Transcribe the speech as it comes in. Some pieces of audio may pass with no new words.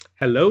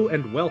Hello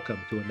and welcome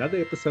to another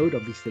episode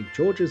of the St.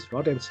 George's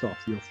Rod and Staff,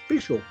 the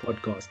official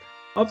podcast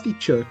of the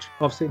Church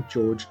of St.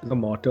 George the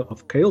Martyr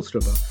of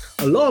River,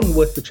 along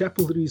with the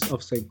chapelries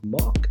of St.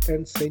 Mark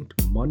and St.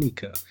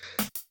 Monica.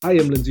 I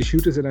am Lindsay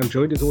Shooters and I'm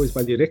joined as always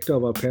by the rector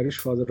of our parish,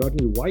 Father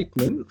Rodney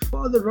Whiteman.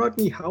 Father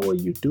Rodney, how are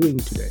you doing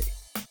today?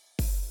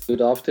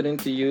 Good afternoon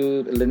to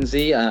you,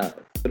 Lindsay.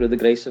 Through the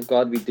grace of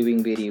God, we're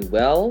doing very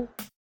well.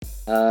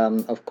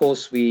 Of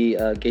course, we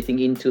are getting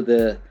into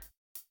the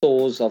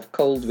thaws of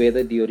cold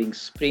weather during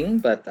spring,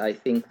 but I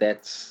think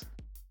that's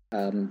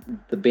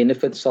the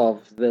benefits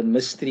of the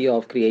mystery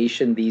of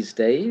creation these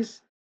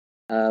days.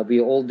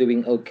 We're all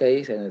doing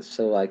okay, and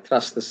so I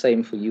trust the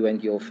same for you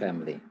and your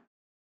family.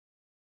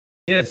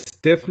 Yes,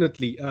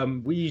 definitely.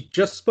 We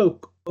just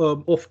spoke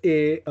off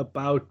air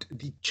about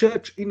the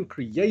church in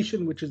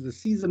creation, which is the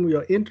season we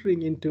are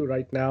entering into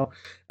right now,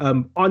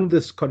 on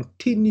this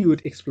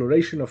continued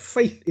exploration of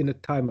faith in a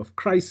time of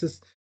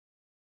crisis.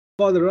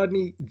 Father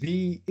Rodney,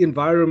 the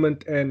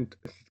environment and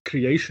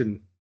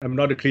creation, I'm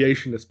not a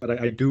creationist, but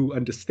I do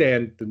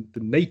understand the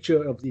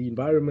nature of the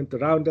environment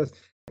around us,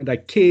 and I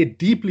care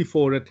deeply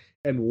for it.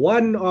 And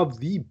one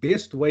of the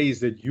best ways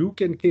that you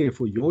can care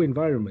for your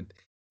environment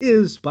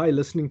is by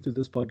listening to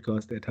this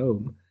podcast at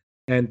home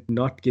and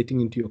not getting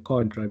into your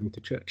car and driving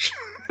to church.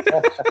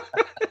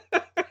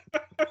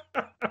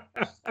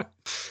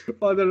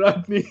 Father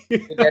Rodney,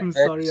 I'm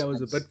sorry, I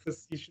was a bit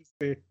facetious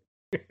there.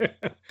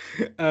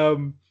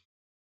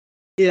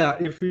 Yeah,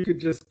 if we could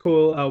just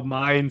call our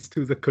minds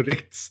to the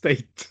correct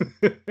state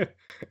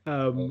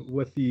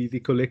with the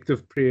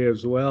collective prayer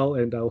as well,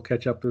 and I'll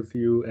catch up with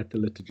you at the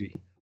liturgy.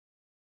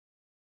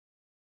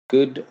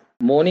 Good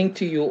morning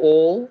to you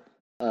all.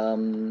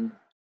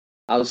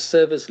 Our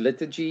service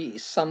liturgy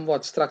is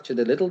somewhat structured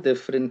a little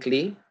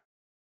differently.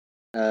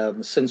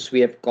 Since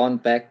we have gone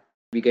back,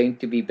 we're going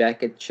to be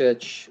back at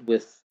church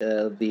with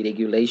the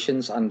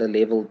regulations under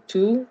level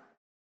 2.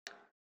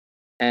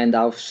 And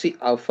our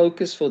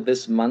focus for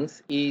this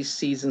month is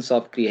Seasons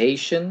of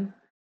Creation,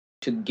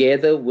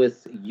 together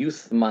with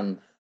Youth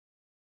Month.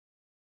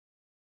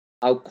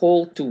 Our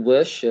call to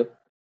worship,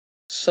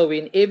 so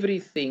in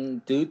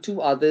everything, do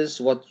to others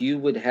what you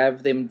would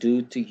have them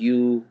do to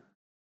you,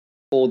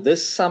 for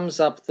this sums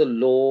up the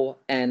law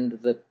and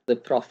the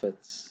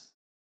prophets.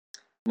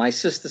 My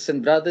sisters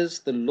and brothers,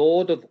 the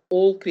Lord of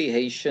all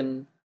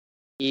creation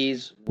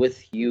is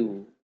with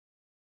you.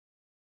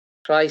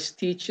 Christ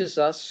teaches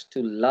us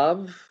to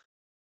love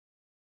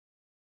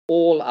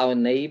all our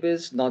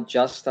neighbors, not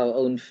just our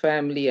own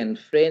family and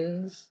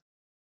friends.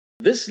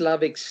 This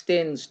love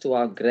extends to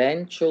our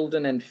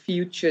grandchildren and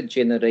future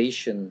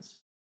generations.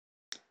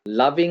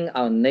 Loving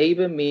our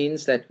neighbor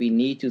means that we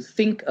need to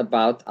think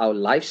about our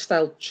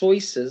lifestyle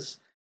choices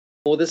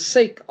for the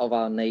sake of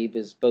our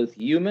neighbors, both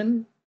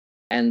human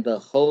and the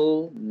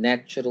whole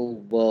natural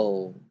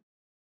world.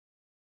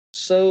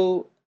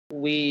 So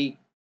we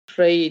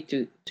pray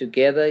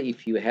together,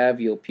 if you have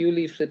your pew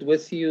leaflet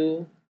with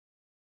you,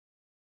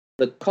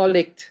 the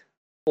collect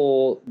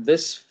for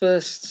this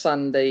first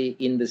Sunday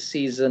in the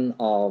season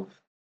of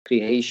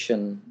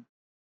creation.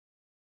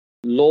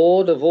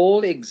 Lord of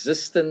all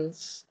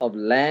existence, of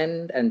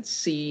land and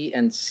sea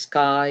and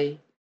sky,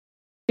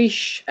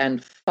 fish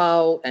and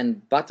fowl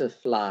and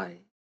butterfly,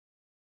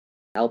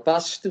 help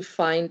us to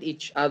find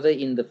each other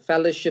in the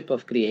fellowship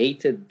of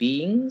created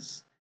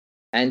beings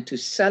and to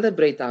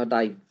celebrate our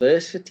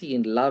diversity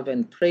in love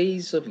and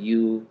praise of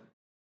you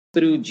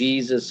through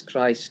Jesus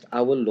Christ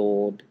our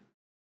Lord.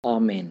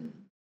 Amen.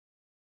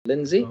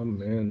 Lindsay?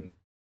 Amen.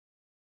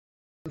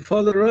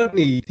 Father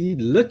Rodney, the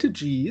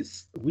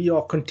liturgies, we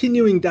are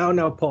continuing down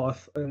our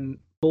path in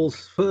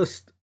Paul's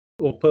letter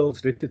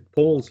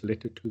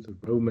to the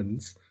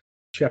Romans,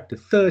 chapter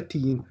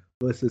 13,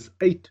 verses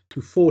 8 to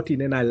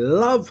 14. And I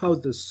love how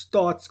this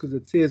starts because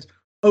it says,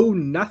 "Owe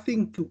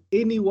nothing to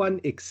anyone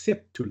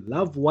except to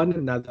love one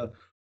another,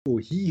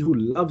 for he who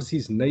loves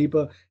his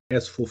neighbor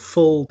has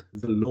fulfilled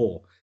the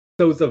law."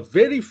 So the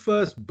very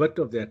first bit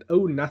of that,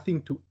 "owe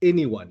nothing to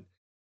anyone,"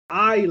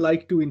 I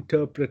like to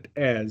interpret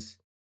as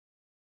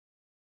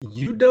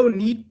you don't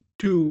need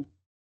to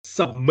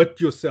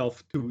submit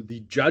yourself to the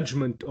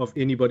judgment of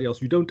anybody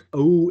else. You don't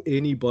owe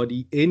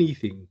anybody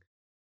anything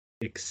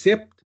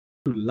except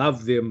to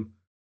love them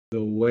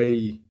the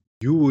way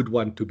you would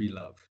want to be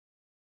loved.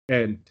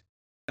 And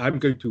I'm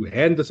going to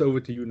hand this over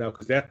to you now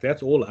because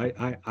that's all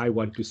I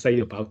want to say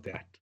about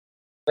that.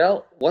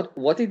 Well,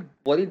 what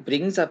it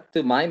brings up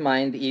to my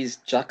mind is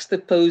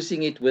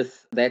juxtaposing it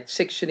with that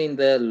section in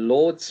the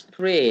Lord's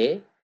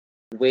Prayer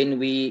when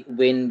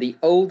the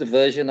old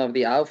version of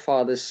the Our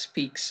Father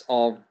speaks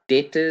of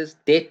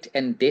debt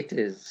and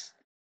debtors,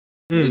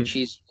 which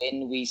is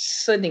when we're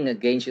sinning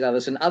against each other.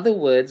 So in other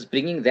words,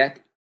 bringing that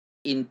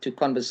into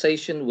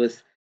conversation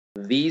with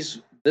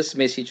this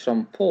message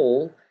from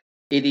Paul,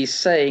 it is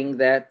saying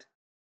that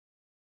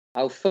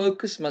our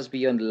focus must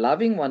be on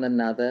loving one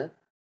another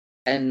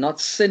and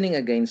not sinning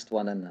against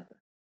one another.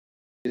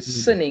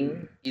 Because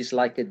sinning is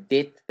like a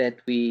debt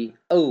that we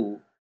owe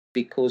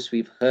because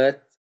we've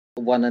hurt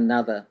one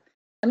another.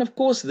 And of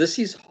course, this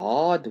is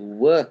hard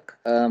work,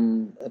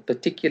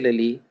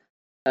 particularly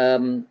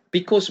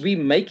because we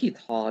make it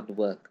hard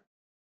work.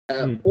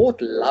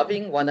 Ought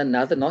loving one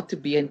another not to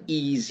be an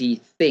easy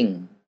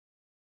thing.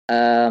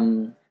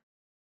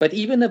 But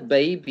even a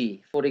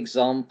baby, for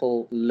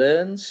example,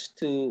 learns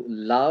to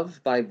love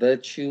by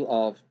virtue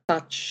of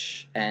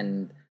touch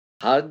and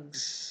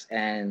hugs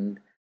and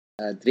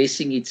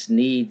addressing its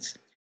needs.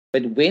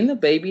 But when a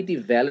baby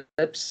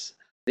develops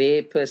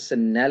their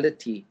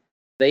personality,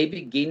 they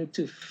begin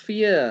to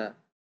fear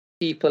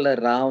people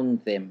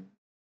around them.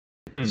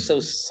 So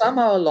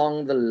somehow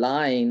along the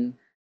line,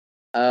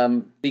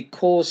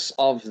 because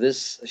of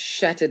this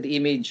shattered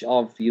image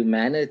of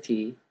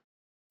humanity,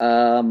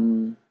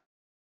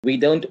 we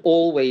don't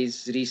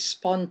always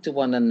respond to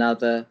one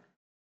another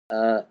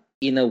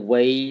in a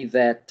way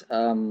that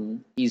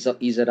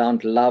is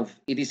around love.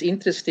 It is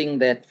interesting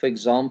that, for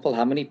example,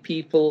 how many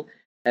people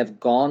have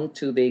gone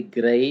to their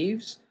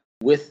graves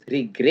with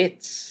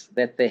regrets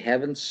that they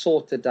haven't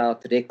sorted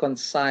out,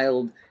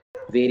 reconciled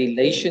their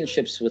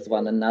relationships with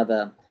one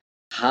another.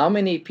 How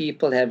many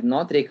people have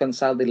not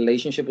reconciled the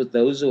relationship with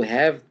those who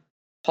have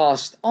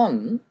passed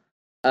on,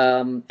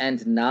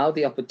 and now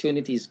the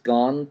opportunity is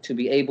gone to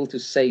be able to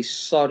say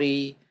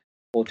sorry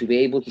or to be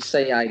able to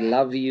say I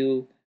love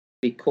you,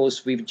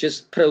 because we've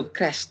just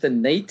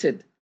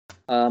procrastinated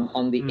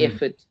on the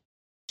effort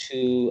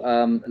to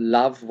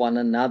love one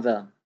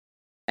another.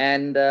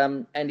 And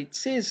it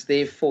says,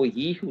 therefore,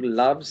 he who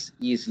loves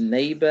his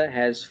neighbor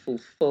has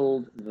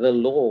fulfilled the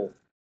law.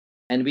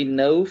 And we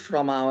know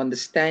from our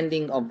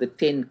understanding of the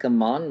 10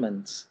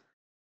 Commandments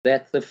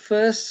that the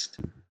first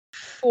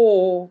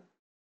 4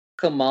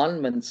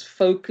 commandments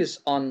focus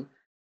on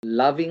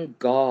loving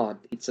God.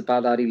 It's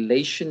about our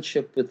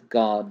relationship with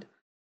God.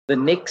 The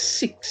next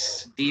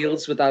 6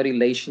 deals with our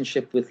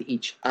relationship with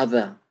each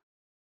other.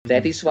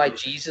 That is why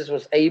Jesus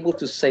was able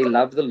to say,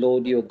 love the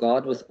Lord your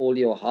God with all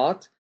your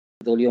heart,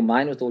 with all your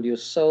mind, with all your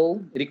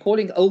soul,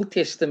 recalling Old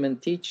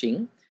Testament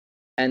teaching,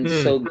 and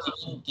so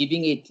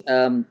giving it,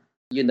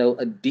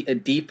 a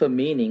deeper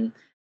meaning.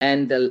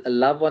 And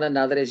love one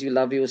another as you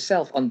love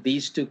yourself. On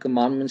these 2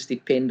 commandments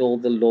depend all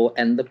the law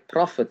and the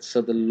prophets.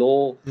 So the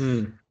law,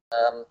 in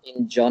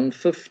John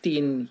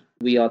 15,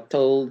 we are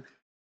told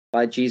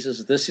by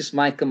Jesus, this is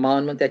my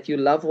commandment, that you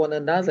love one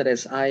another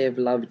as I have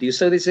loved you.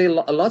 So there's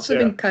lots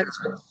of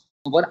encouragement.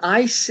 What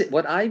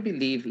I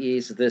believe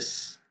is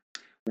this: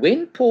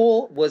 when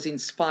Paul was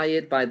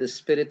inspired by the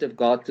Spirit of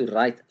God to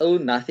write, owe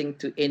nothing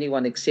to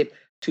anyone except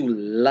to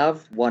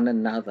love one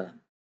another,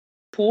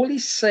 Paul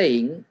is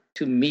saying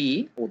to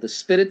me, or the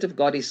Spirit of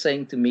God is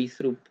saying to me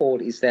through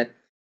Paul, is that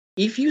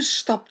if you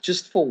stop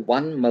just for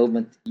one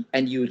moment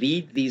and you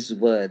read these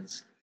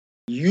words,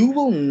 you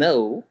will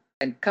know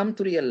and come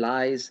to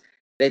realize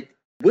that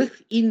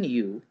within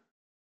you,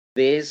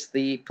 there's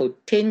the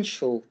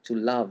potential to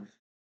love.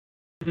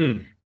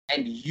 And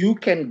you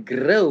can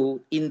grow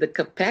in the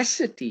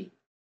capacity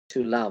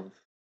to love.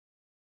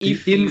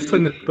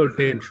 Infinite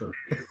potential.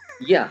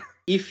 Yeah.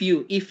 If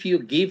you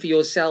give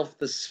yourself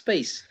the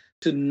space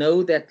to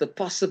know that the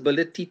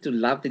possibility to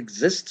love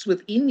exists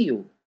within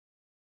you.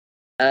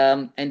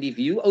 And if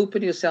you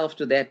open yourself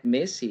to that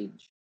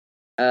message,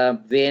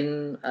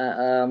 then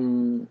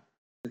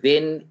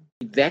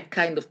that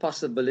kind of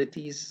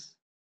possibilities,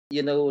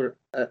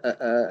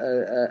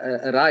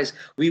 arise.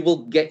 We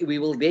will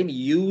then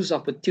use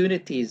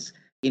opportunities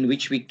in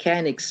which we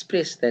can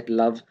express that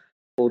love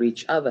for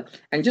each other.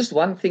 And just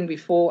one thing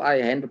before I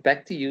hand it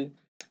back to you,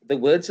 the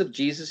words of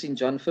Jesus in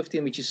John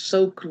 15, which is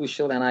so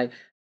crucial, and I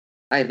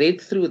read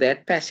through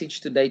that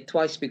passage today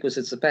twice because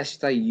it's a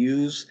passage I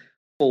use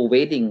for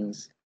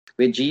weddings,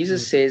 where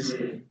Jesus says,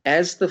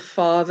 as the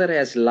Father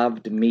has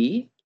loved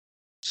me,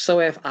 so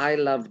have I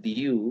loved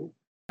you,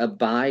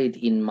 abide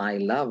in my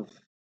love.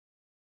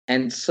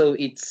 And so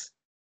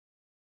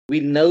we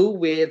know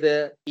where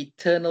the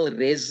eternal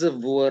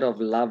reservoir of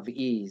love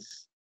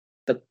is.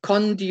 The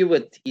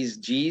conduit is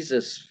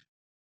Jesus,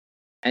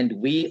 and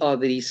we are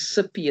the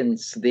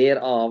recipients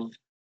thereof,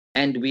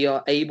 and we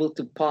are able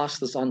to pass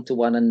this on to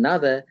one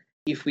another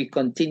if we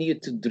continue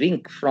to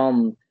drink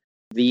through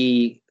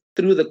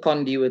the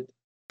conduit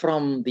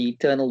from the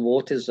eternal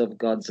waters of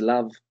God's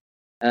love.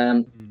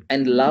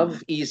 And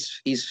love is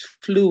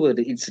fluid,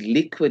 it's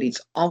liquid,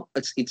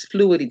 it's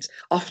fluid, it's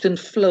often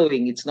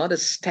flowing. It's not a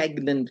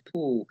stagnant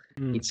pool,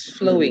 it's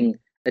flowing.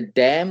 A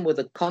dam with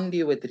a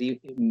conduit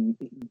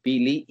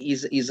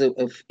is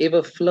a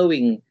ever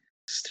flowing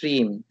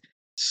stream.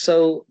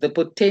 So the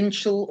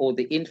potential, or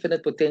the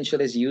infinite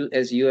potential, as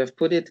you have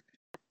put it,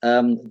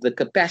 the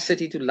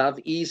capacity to love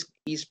is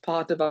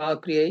part of our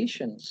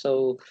creation.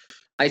 So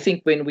I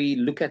think when we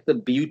look at the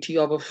beauty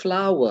of a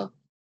flower,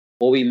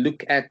 or we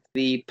look at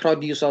the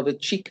produce of a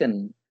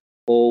chicken,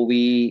 or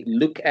we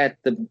look at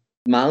the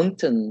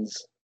mountains,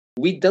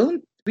 we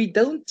don't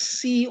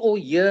see or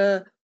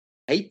hear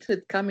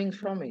hatred coming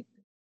from it.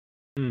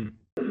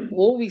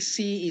 All we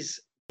see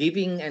is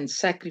giving and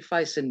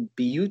sacrifice and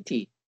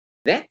beauty.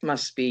 That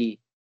must be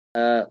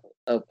a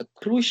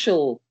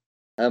crucial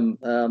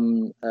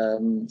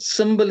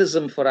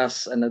symbolism for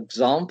us, an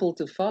example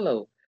to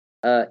follow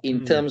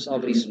in terms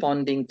of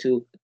responding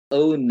to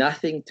owe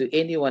nothing to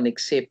anyone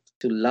except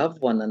to love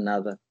one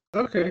another.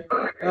 Okay,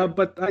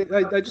 but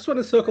I just want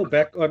to circle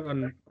back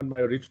on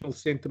my original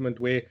sentiment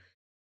where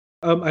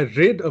I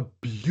read a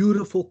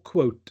beautiful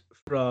quote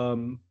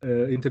from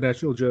an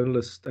international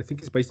journalist. I think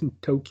he's based in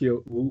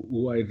Tokyo,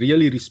 who I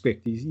really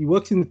respect. He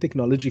works in the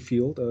technology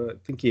field. I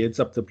think he heads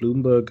up the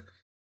Bloomberg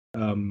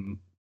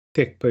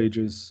tech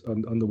pages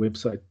on the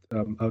website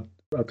out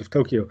of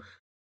Tokyo.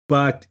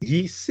 But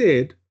he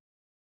said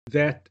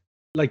that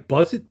like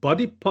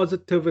body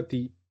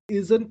positivity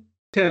isn't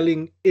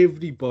telling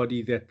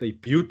everybody that they're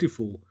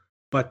beautiful,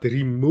 but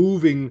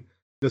removing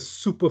the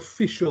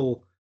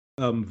superficial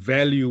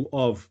value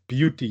of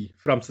beauty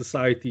from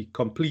society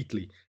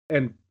completely.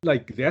 And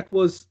like that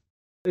was,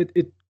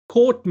 it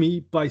caught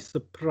me by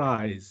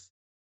surprise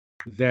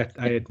that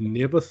I had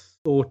never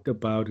thought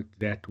about it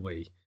that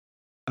way.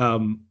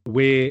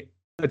 Where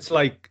it's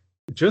like,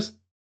 just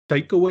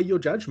take away your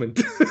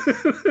judgment.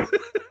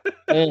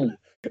 And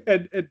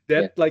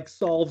that like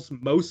solves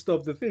most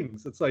of the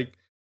things. It's like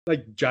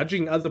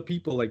judging other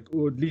people, like,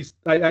 or at least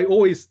I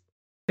always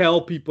tell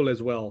people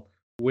as well,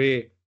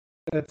 where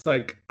it's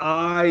like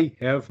I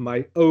have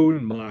my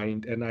own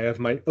mind and I have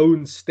my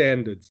own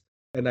standards,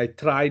 and I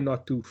try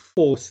not to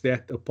force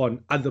that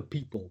upon other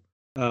people.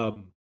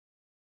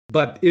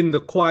 But in the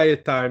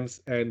quiet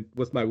times and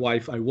with my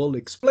wife, I will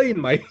explain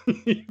my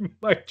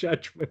my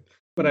judgment.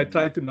 But I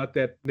try to not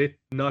let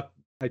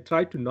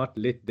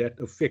that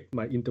affect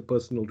my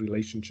interpersonal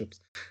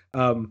relationships.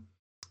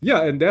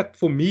 Yeah, and that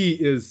for me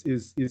is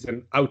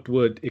an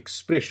outward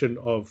expression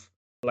of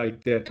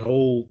like that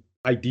whole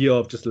idea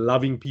of just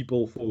loving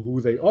people for who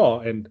they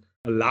are and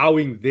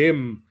allowing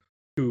them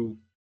to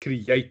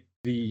create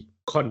the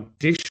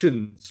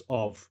conditions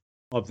of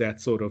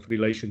that sort of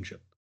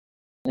relationship.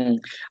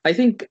 I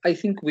think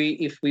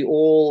if we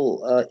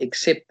all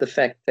accept the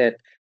fact that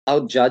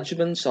our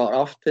judgments are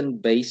often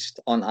based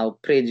on our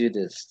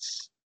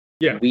prejudices.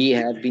 Yeah. We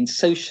have been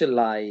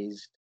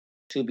socialized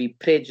to be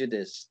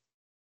prejudiced.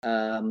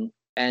 And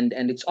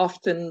it's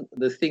often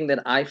the thing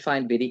that I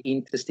find very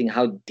interesting,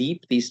 how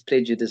deep these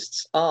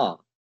prejudices are.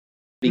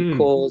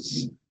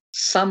 Because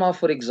some are,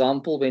 for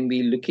example, when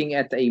we're looking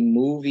at a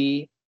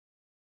movie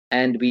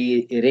and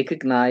we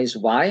recognize,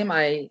 why am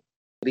I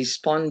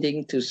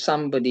responding to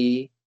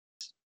somebody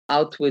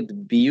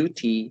outward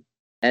beauty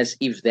as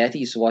if that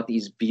is what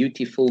is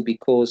beautiful,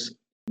 because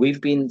we've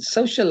been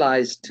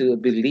socialized to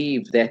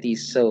believe that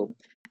is so.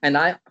 And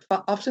I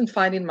often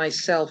find in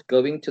myself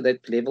going to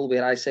that level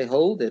where I say,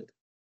 hold it.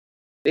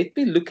 Let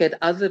me look at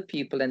other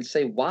people and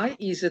say, why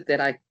is it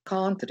that I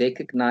can't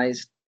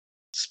recognize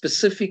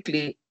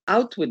specifically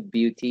outward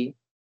beauty?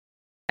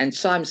 And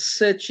so I'm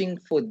searching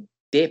for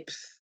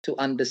depth to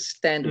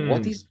understand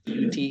what is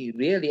beauty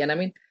really. And I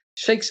mean,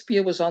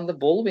 Shakespeare was on the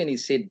ball when he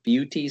said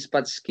beauty is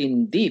but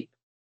skin deep,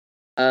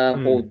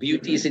 or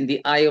beauty is in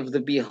the eye of the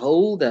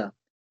beholder.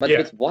 But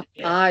with what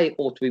eye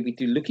ought we be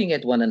to looking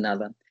at one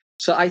another?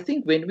 So I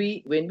think when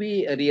we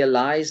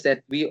realize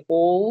that we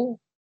all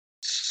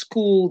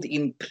schooled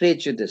in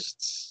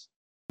prejudices,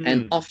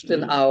 and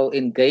often our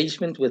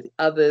engagement with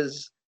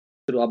others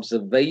through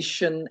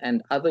observation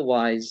and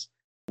otherwise,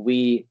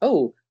 we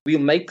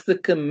make the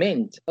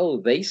comment, oh,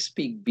 they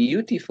speak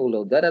beautiful,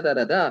 or da da da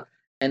da da,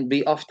 and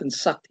we often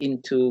sucked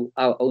into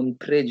our own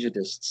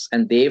prejudices,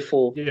 and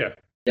therefore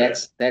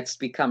that's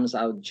becomes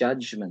our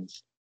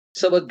judgments.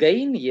 So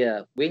again,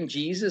 here, when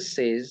Jesus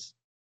says,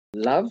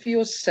 love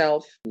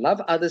yourself, love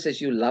others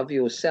as you love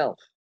yourself.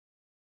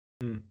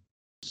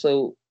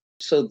 So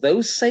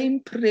those same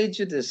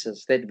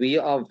prejudices that we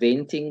are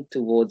venting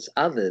towards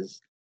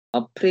others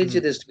are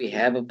prejudice we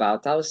have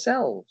about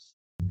ourselves.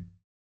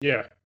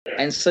 Yeah.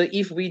 And so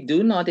if we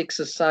do not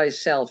exercise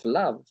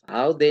self-love,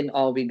 how then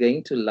are we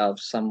going to love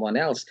someone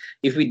else?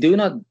 If we do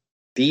not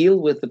deal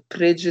with the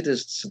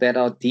prejudices that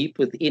are deep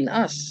within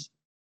us,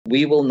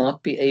 we will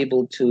not be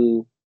able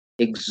to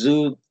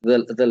exude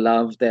the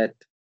love that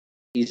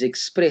is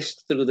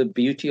expressed through the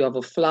beauty of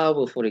a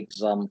flower, for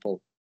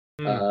example.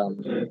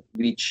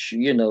 Which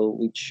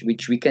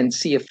we can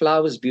see. A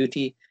flower's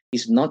beauty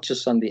is not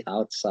just on the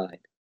outside.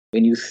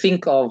 When you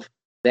think of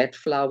that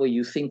flower,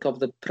 you think of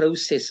the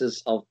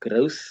processes of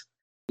growth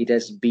it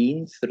has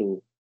been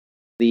through,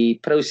 the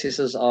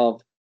processes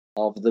of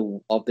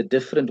the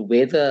different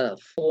weather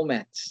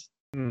formats,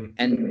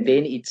 and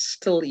then it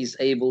still is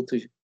able to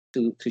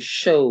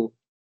show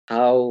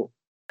how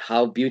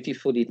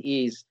beautiful it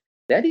is.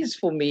 That is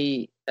for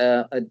me,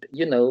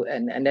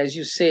 and as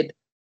you said,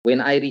 when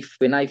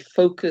I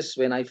focus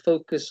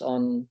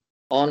on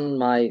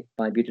my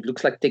beauty, it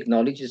looks like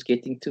technology is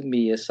getting to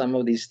me as some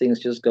of these things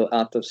just go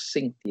out of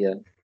sync here.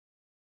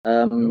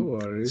 No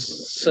worries.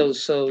 So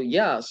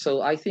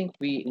I think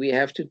we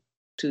have to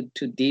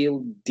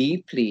dig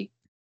deeply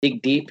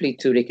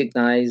to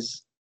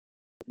recognize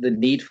the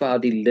need for our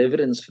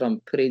deliverance from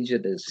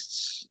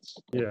prejudice.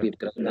 Yeah. We've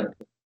grown up.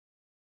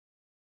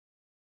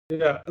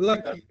 Yeah,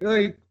 like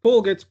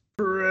Paul gets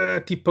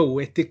pretty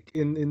poetic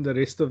in the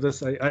rest of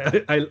this.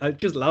 I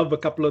just love a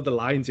couple of the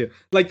lines here.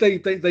 Like they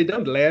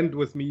don't land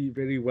with me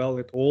very well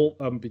at all.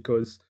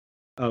 Because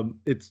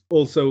it's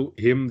also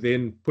him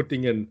then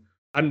putting an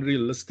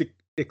unrealistic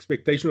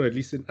expectation, or at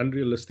least an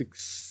unrealistic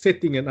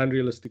setting, an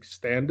unrealistic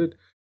standard.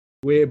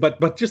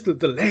 But just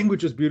the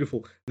language is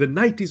beautiful. The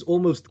night is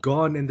almost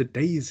gone, and the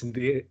day is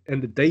near,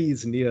 and the day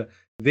is near.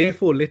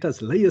 Therefore, let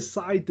us lay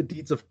aside the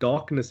deeds of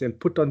darkness and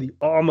put on the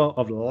armor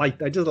of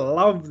light. I just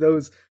love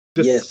those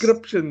Yes.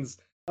 descriptions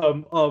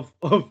of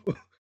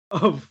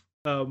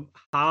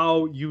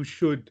how you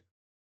should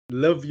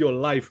live your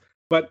life.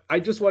 But I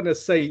just want to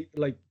say,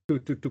 like, to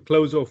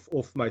close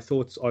off my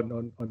thoughts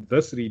on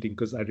this reading,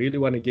 because I really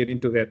want to get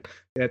into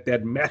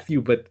that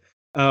Matthew. But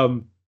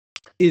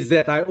is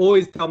that I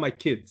always tell my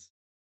kids,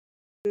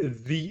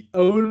 the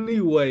only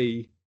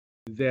way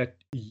that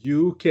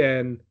you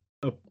can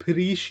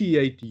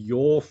appreciate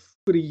your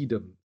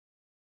freedom,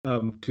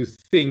 to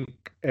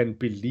think and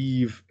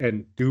believe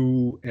and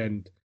do,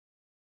 and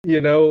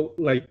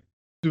like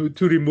to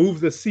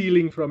remove the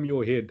ceiling from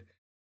your head,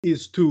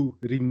 is to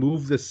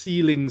remove the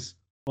ceilings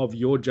of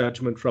your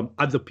judgment from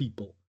other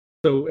people.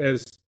 So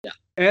Yeah.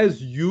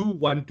 as you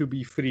want to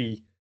be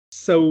free,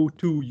 so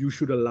too you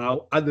should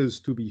allow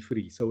others to be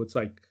free. So it's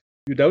like,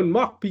 you don't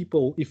mock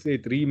people if their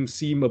dreams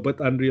seem a bit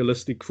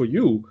unrealistic for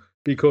you,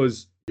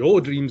 because your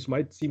dreams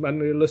might seem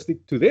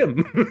unrealistic to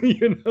them.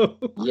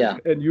 Yeah.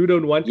 And you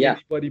don't want Yeah.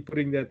 anybody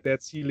putting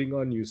that ceiling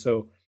on you.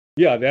 So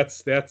yeah,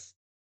 that's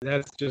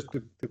just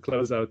to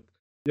close out.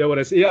 Yeah, what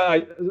I say. Yeah,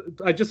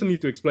 I just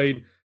need to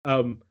explain.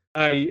 I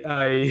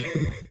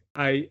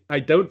I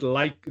don't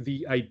like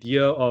the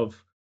idea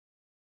of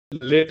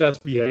let us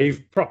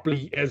behave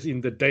properly as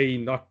in the day,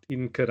 not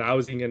in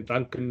carousing and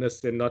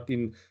drunkenness, and not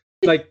in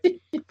like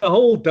the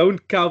whole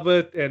don't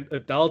covet and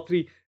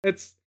adultery.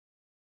 It's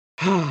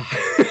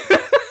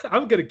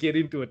I'm gonna get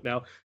into it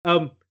now.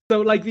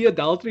 So like the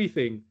adultery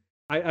thing,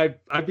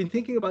 I've been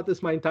thinking about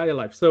this my entire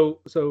life.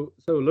 So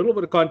a little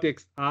bit of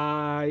context.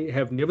 I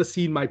have never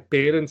seen my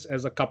parents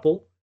as a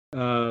couple.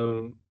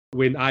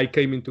 When I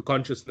came into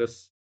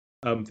consciousness,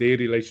 their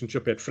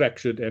relationship had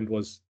fractured and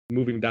was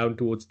moving down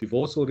towards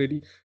divorce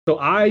already. So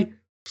I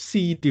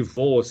see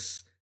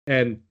divorce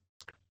and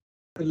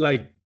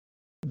like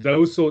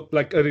those sort,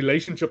 like a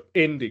relationship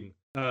ending,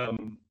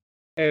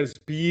 as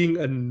being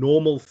a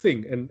normal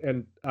thing.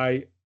 And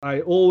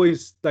I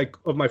always, like,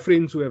 of my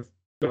friends who have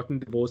gotten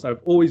divorced,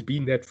 I've always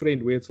been that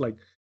friend where it's like,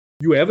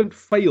 you haven't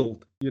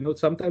failed.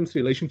 Sometimes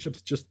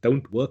relationships just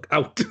don't work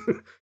out.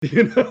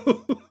 you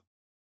know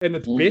and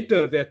it's Mm.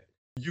 better that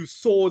you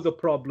saw the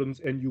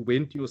problems and you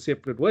went your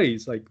separate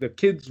ways. Like, the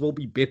kids will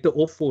be better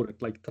off for it,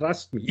 like,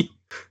 trust me.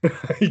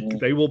 Like, Mm.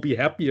 they will be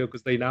happier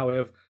because they now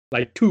have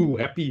like two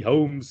happy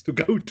homes to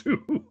go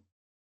to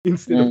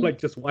instead of Mm. like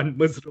just one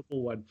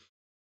miserable one.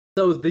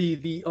 So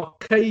the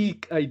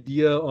archaic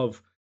idea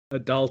of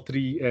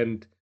adultery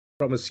and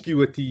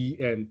promiscuity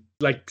and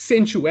like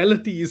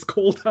sensuality is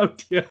called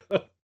out here.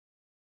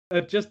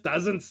 It just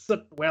doesn't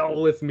sit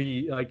well with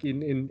me, like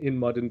in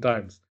modern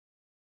times.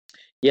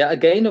 Yeah.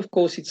 Again, of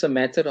course, it's a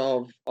matter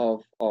of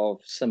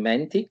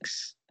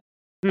semantics,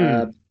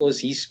 Hmm. because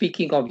he's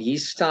speaking of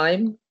his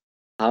time.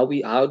 How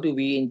do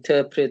we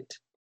interpret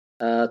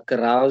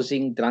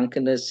carousing,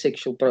 drunkenness,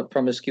 sexual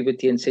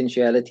promiscuity, and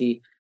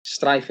sensuality,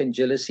 strife and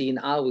jealousy in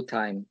our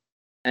time?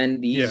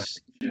 And Yeah.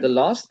 the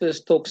last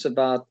verse talks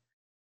about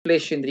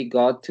flesh in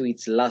regard to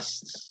its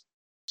lusts.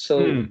 So,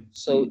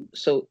 Hmm.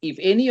 so if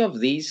any of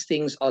these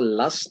things are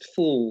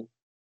lustful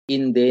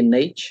in their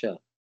nature,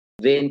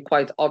 then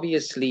quite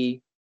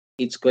obviously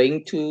it's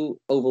going to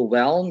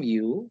overwhelm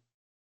you,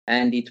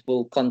 and it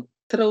will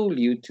control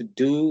you to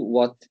do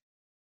what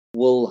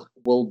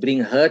will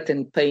bring hurt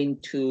and pain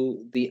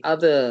to the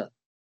other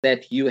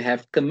that you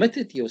have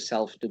committed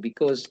yourself to.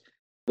 Because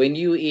when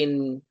you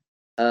in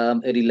a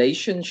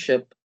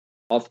relationship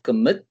of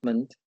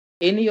commitment,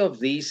 any of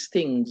these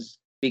things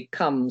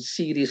become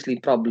seriously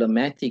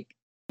problematic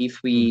if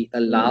Hmm. we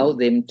allow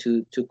them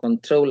to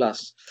control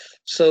us.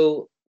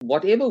 So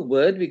whatever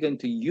word we're going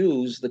to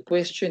use, the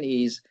question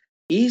is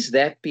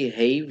that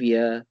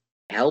behavior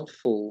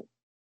helpful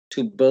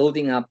to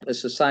building up a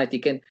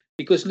society?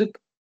 Because look,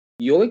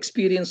 your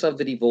experience of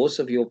the divorce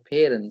of your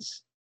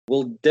parents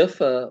will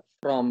differ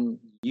from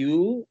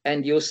you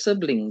and your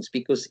siblings,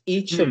 because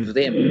each of Hmm.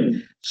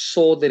 them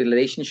saw the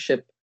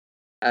relationship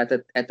at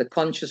the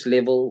conscious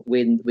level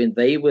when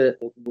they were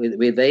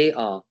where they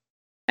are.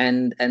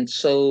 And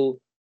so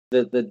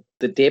the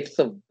depth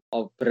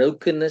of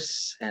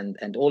brokenness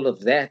and all of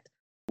that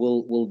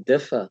will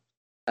differ.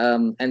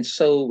 And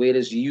so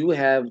whereas you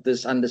have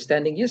this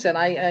understanding, yes, and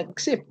I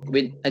accept,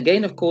 when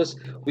again, of course,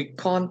 we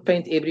can't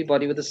paint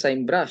everybody with the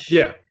same brush.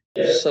 Yeah.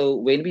 So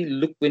when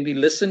we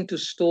listen to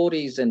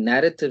stories and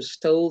narratives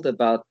told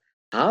about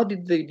how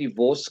did the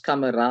divorce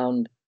come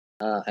around,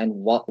 and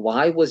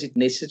why was it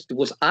necessary,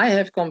 because I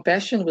have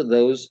compassion with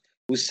those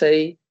who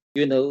say,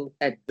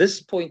 at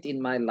this point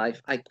in my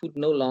life, I could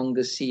no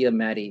longer see a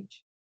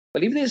marriage.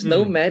 Well, if there's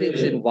no Hmm. marriage,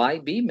 then why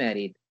be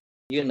married?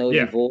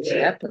 Yeah. divorce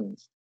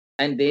happens.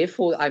 And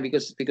therefore,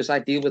 because I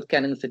deal with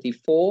Canon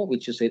 34,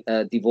 which is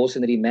a divorce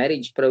and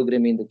remarriage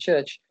program in the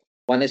church,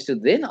 one has to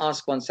then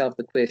ask oneself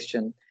the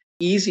question,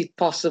 is it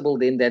possible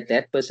then that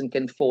that person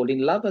can fall in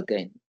love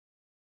again?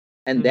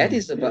 And that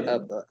is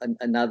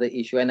another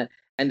issue.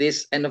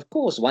 And of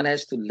course, one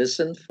has to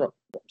listen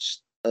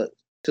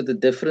to the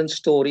different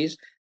stories.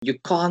 You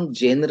can't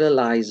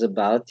generalize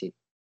about it.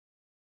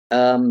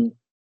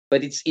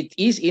 But it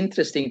is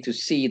interesting to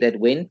see that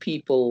when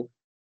people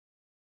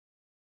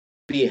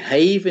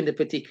behave in a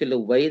particular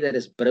way that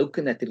has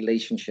broken that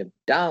relationship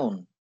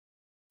down,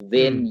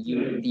 then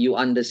you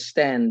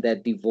understand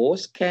that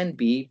divorce can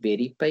be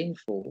very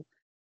painful.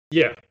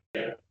 Yeah.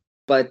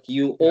 But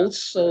you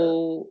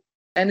also,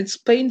 and it's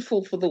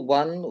painful for the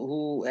one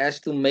who has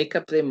to make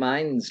up their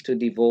minds to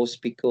divorce,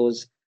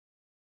 because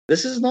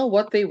this is not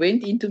what they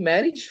went into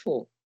marriage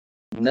for.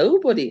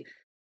 Nobody.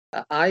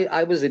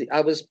 I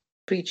was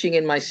preaching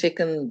in my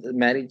second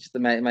marriage, the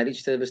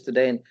marriage service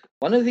today, and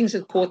one of the things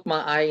that caught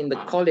my eye in the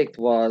collect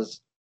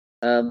was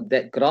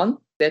that grant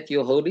that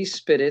your Holy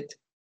Spirit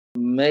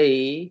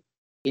may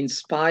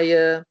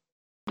inspire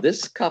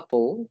this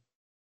couple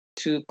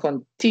to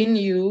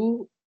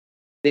continue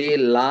their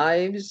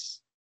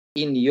lives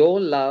in your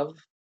love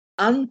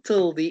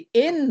until the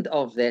end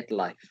of that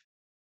life.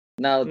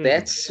 Now,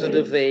 that's sort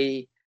of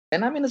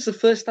and I mean, it's the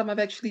first time I've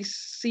actually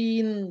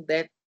seen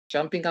that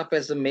jumping up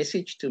as a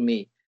message to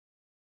me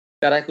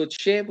that I could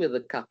share with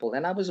a couple.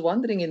 And I was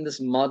wondering, in this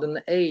modern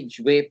age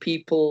where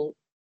people,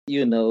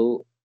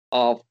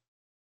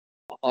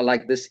 are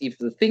like this, if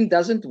the thing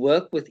doesn't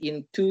work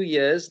within 2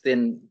 years,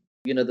 then,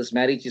 this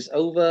marriage is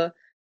over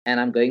and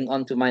I'm going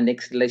on to my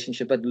next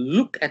relationship. But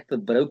look at the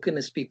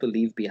brokenness people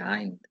leave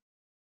behind.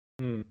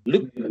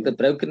 Look at the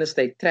brokenness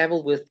they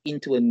travel with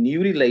into a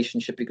new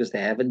relationship because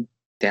they haven't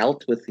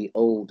dealt with the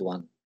old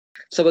one.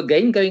 So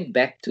again, going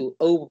back to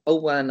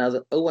one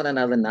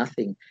another,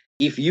 nothing.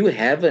 If you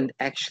haven't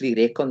actually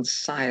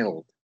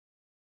reconciled,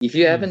 if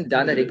you haven't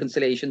done a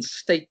reconciliation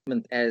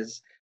statement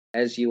as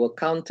your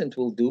accountant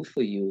will do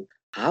for you,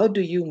 how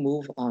do you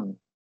move on?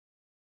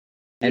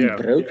 And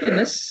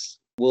brokenness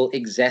will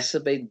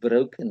exacerbate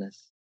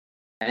brokenness,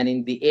 and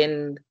in the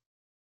end,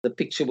 the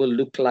picture will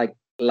look like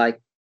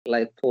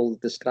Paul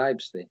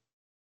describes there.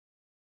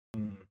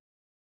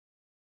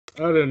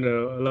 I don't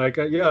know. Like,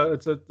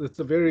 it's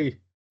a very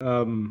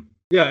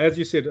as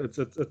you said,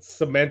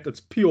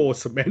 it's pure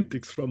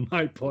semantics from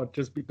my part,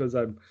 just because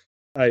I'm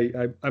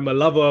a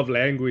lover of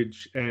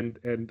language,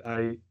 and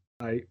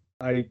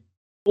I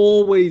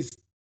always,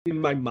 in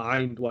my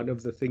mind, one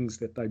of the things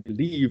that I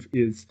believe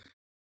is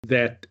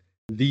that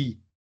the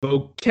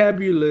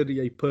vocabulary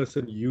a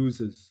person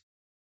uses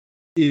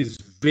is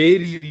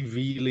very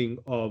revealing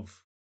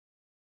of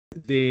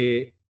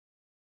their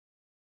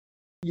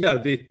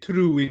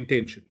true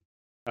intention.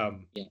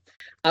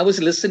 I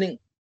was listening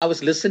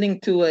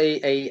to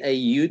a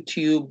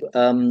YouTube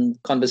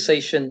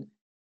conversation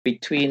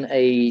between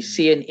a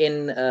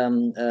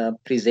CNN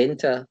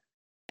presenter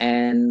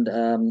and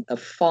a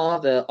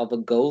father of a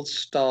Gold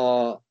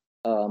Star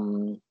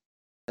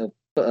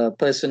a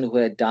person who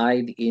had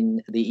died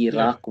in the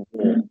Iraq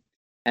War,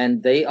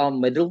 and they are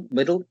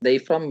they're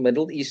from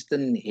Middle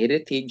Eastern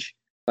heritage,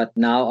 but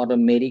now are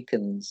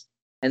Americans.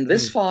 And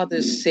this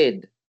father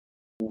said,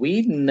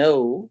 "We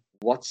know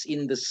what's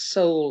in the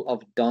soul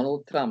of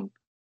Donald Trump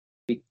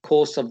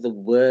because of the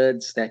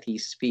words that he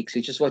speaks,"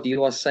 which is what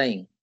you are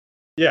saying.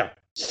 Yeah.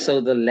 So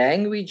the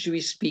language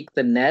we speak,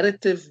 the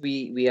narrative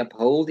we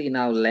uphold in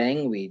our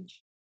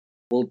language,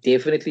 will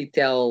definitely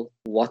tell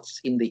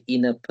what's in the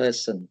inner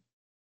person.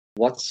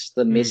 What's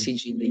the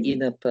message in the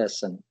inner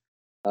person?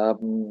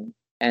 And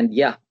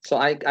so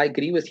I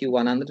agree with you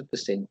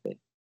 100% there.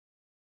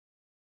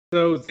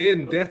 So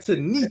then that's a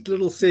neat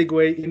little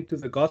segue into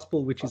the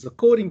gospel, which is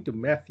according to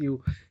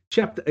Matthew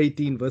chapter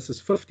 18, verses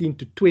 15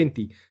 to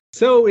 20.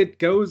 So it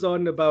goes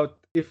on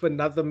about, if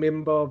another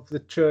member of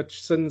the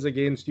church sins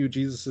against you,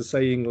 Jesus is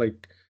saying,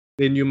 like,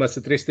 then you must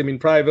address them in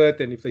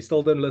private. And if they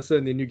still don't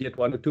listen, then you get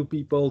 1 or 2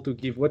 people to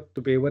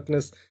bear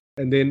witness.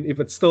 And then if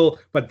it's still,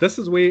 but this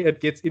is where it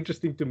gets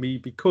interesting to me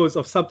because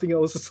of something I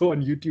also saw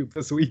on YouTube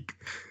this week.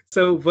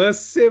 So verse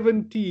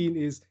 17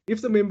 is, if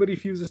the member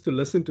refuses to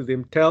listen to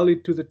them, tell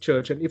it to the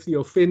church. And if the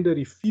offender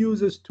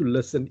refuses to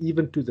listen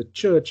even to the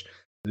church,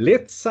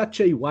 let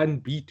such a one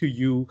be to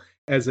you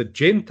as a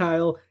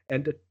Gentile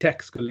and a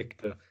tax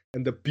collector.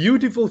 And the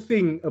beautiful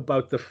thing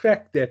about the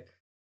fact that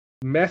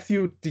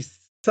Matthew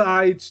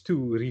decides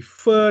to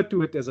refer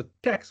to it as a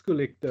tax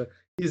collector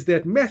is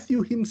that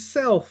Matthew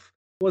himself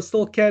was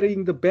still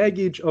carrying the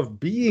baggage of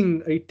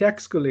being a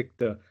tax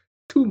collector,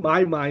 to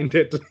my mind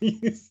at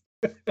least.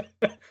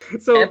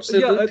 So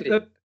absolutely.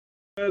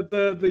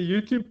 The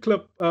YouTube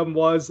clip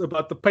was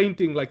about the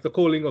painting, like the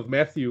calling of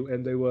Matthew,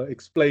 and they were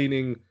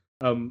explaining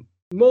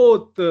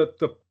more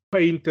the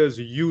painter's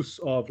use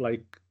of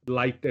like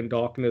light and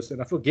darkness,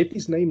 and I forget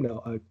his name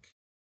now. I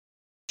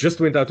just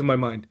went out of my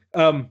mind.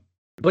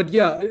 But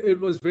yeah, it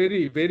was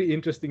very, very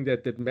interesting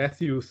that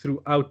Matthew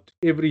throughout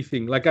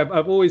everything, like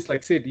I've always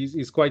like said,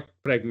 he's quite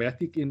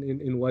pragmatic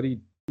in what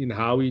in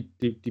how he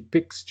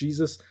depicts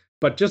Jesus.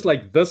 But just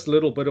like this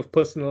little bit of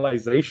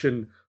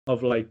personalization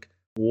of like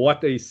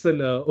what a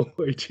sinner or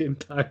a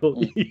Gentile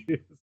is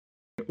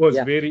was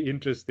very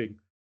interesting.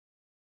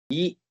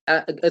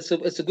 It's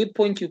a good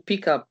point you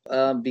pick up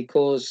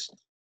because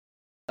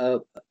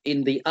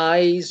in the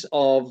eyes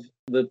of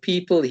the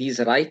people he's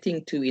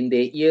writing to, in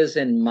their ears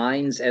and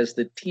minds as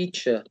the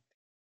teacher,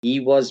 he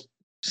was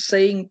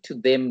saying to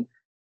them,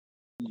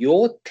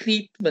 your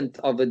treatment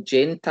of a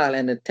Gentile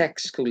and a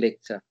tax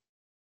collector,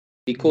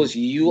 because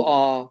you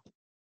are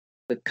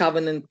the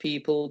covenant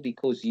people,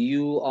 because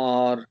you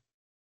are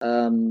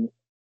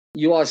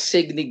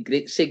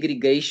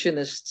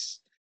segregationists,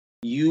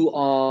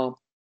 you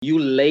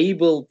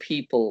label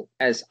people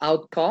as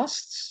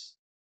outcasts.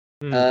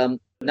 Now,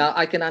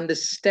 I can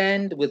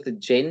understand with a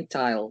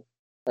Gentile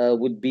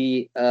would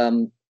be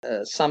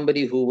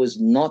somebody who was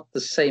not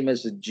the same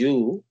as a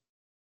Jew,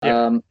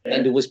 and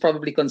who was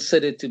probably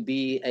considered to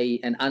be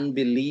an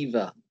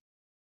unbeliever.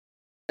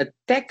 A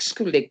tax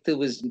collector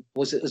was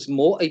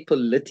more a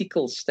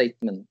political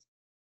statement,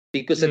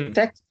 because a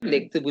tax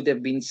collector would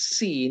have been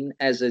seen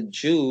as a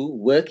Jew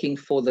working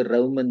for the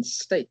Roman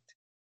state.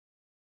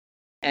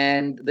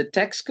 And the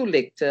tax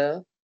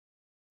collector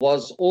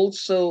was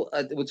also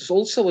a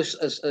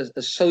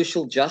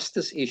social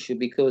justice issue,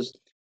 because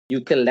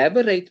you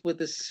collaborate with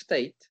the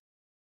state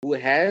who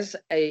has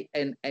a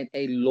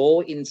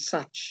law in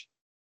such,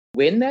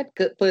 when that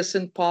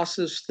person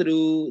passes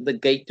through the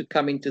gate to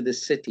come into the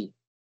city,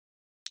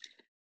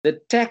 the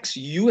tax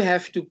you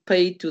have to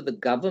pay to the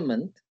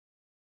government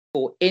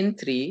for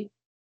entry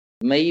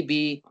may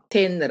be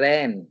 10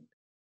 Rand.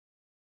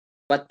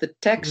 But the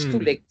tax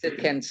collector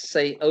can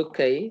say,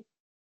 okay,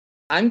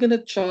 I'm going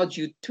to charge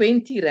you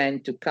 20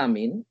 Rand to come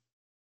in,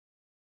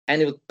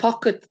 and he'll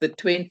pocket the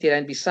 20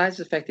 Rand besides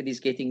the fact that he's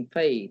getting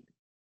paid.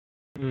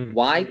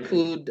 Why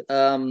could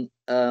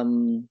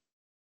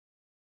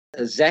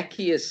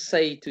Zacchaeus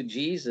say to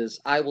Jesus,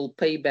 I will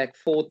pay back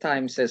 4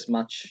 times as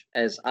much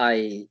as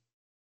I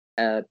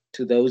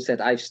to those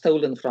that I've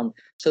stolen from?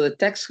 So the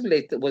tax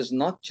collector was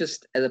not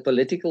just a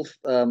political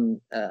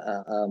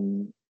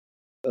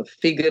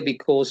figure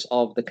because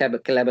of the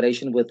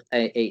collaboration with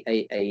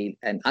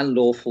an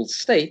unlawful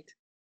state,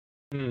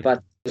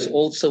 but was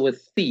also a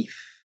thief.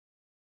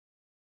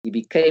 He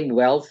became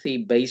wealthy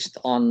based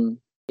on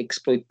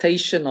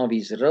exploitation of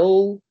his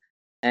role,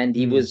 and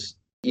he was,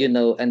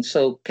 and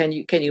so can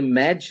you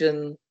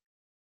imagine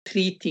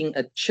treating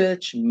a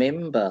church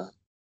member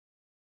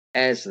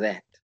as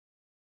that?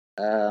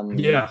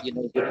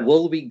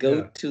 Will we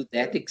go to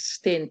that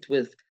extent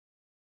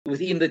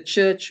within the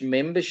church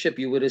membership?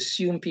 You would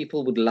assume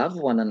people would love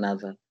one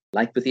another,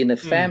 like within a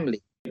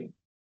family.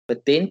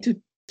 But then to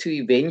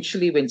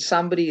eventually, when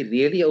somebody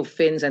really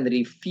offends and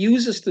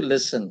refuses to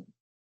listen,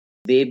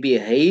 their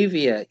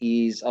behavior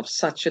is of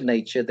such a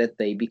nature that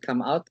they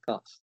become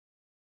outcasts.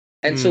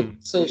 And so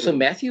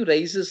Matthew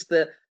raises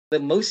the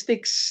most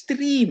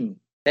extreme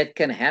that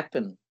can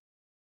happen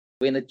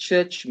when a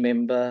church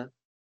member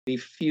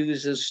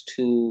refuses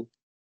to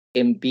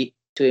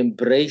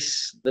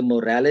embrace the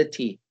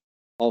morality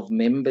of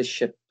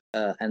membership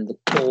and the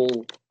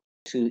call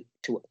to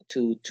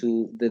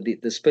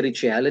the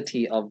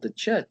spirituality of the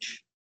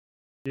church.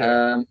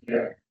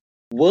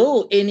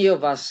 Will any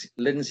of us,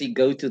 Lindsay,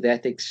 go to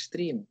that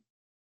extreme?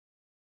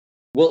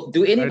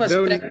 Do any of us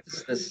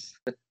practice this?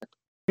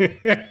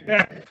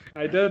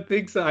 I don't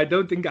think so. I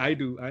don't think I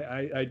do.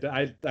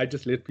 I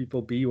just let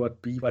people be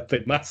what they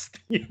must,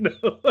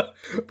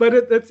 But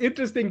it's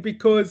interesting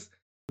because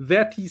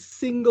that he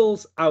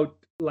singles out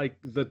like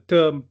the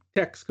term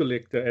tax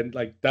collector and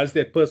like does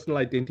that personal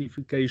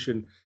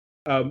identification.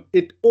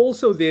 It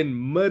also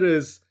then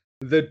mirrors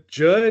the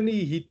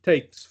journey he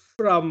takes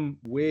from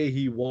where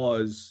he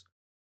was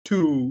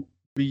to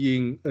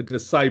being a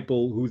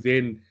disciple who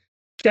then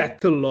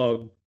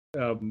cataloged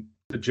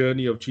the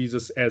journey of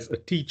Jesus as a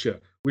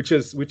teacher, which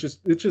is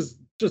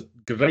just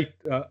great.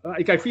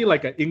 I feel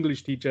like an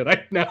English teacher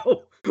right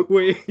now,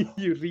 where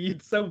you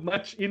read so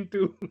much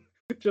into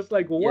just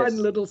like one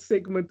little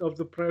segment of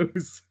the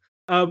prose.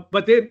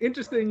 But then,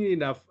 interestingly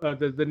enough,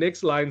 the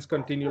next lines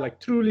continue like,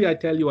 truly I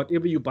tell you,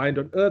 whatever you bind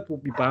on earth will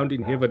be bound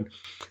in heaven.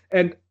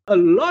 And a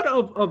lot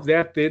of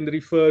that then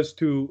refers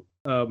to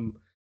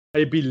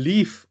a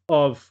belief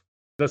of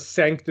the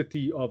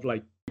sanctity of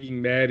like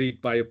being married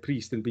by a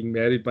priest and being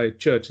married by a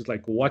church. Is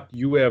like what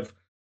you've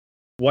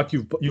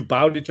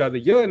bound each other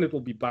here, and it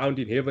will be bound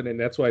in heaven. And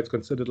that's why it's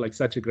considered like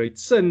such a great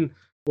sin,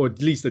 or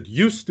at least it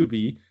used to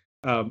be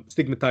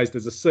stigmatized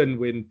as a sin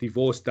when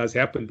divorce does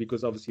happen,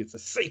 because obviously it's a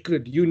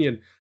sacred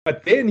union.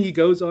 But then he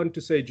goes on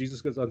to say,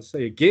 Jesus goes on to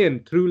say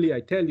again, truly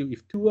I tell you,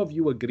 if 2 of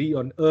you agree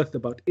on earth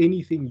about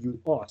anything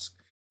you ask,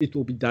 it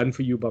will be done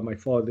for you by my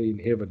Father in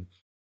heaven.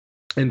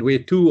 And where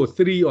 2 or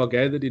 3 are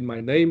gathered in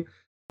my name,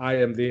 I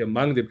am there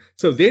among them.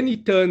 So then he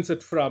flips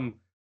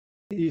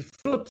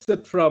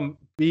it from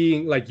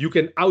being like you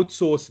can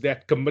outsource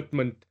that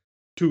commitment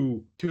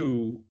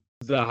to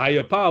the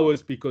higher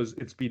powers because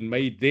it's been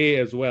made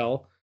there as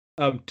well.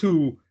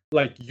 To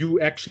like you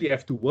actually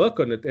have to work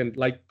on it, and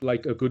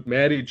like a good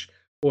marriage,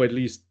 or at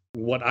least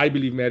what I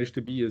believe marriage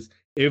to be, is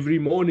every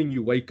morning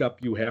you wake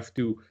up, you have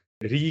to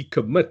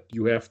recommit,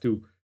 you have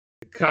to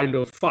kind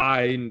of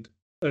find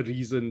a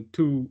reason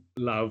to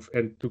love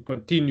and to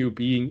continue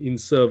being in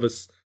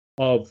service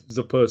of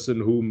the person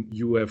whom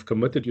you have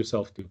committed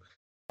yourself to.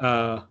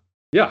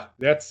 Yeah,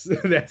 that's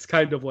that's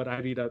kind of what I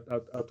read out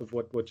of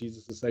what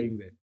Jesus is saying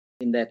there.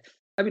 In that,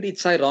 I mean,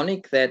 it's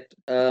ironic that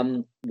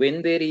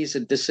when there is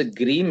a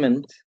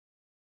disagreement,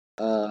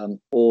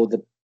 or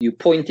you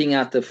pointing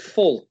out the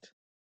fault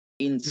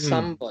in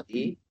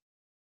somebody,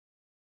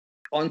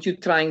 aren't you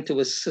trying to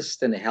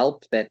assist and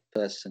help that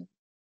person?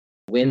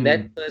 When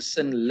that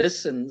person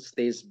listens,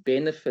 there's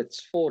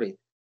benefits for it.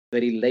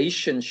 The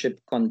relationship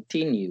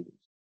continues.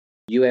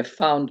 You have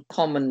found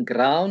common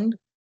ground,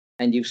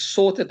 and you've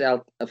sorted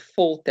out a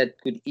fault that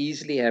could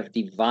easily have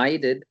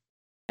divided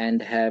and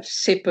have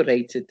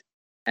separated,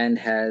 and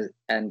the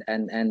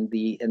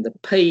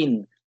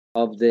pain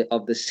of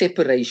the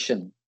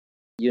separation,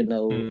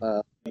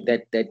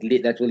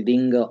 that will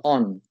linger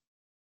on.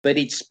 But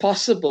it's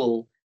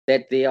possible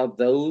that there are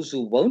those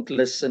who won't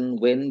listen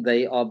when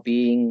they are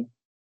being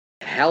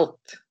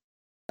helped,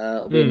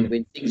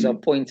 when things are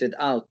pointed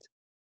out.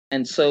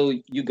 And so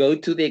you go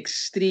to the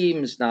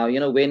extremes now.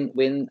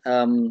 When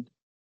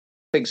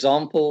for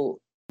example,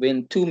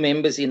 when two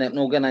members in an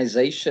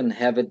organization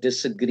have a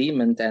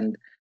disagreement and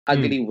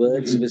ugly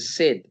words were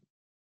said,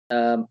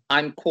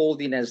 I'm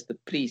called in as the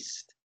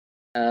priest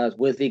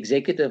with the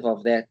executive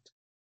of that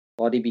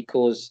body,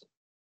 because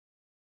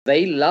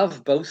they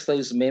love both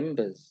those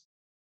members.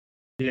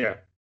 Yeah.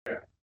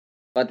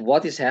 But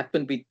what has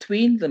happened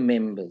between the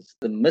members,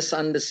 the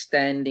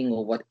misunderstanding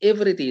or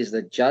whatever it is,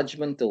 the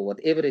judgment or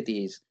whatever it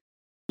is,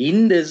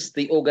 hinders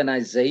the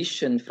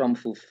organization from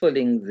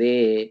fulfilling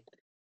their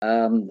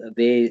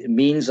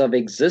means of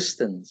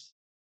existence,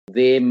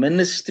 their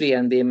ministry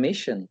and their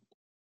mission.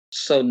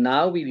 So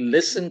now we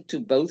listen to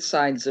both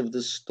sides of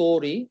the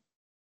story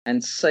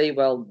and say,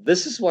 well,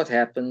 this is what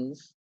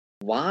happens.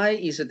 Why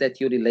is it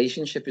that your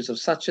relationship is of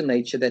such a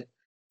nature that,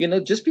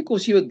 just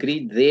because you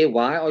agreed there,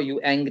 why are you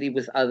angry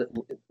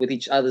with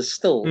each other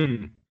still,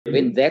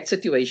 when that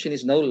situation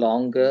is no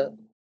longer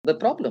the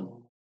problem?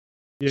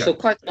 Yeah. So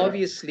quite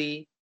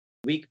obviously,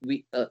 we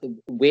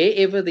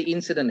wherever the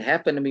incident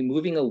happened and we're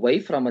moving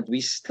away from it,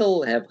 we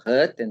still have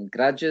hurt and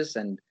grudges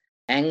and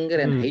anger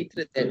and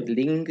hatred that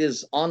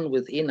lingers on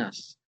within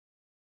us.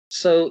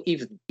 So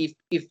if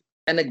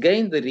and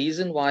again, the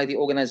reason why the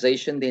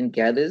organization then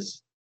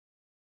gathers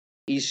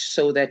is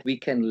so that we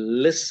can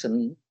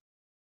listen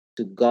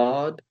to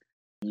God,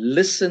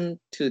 listen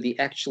to the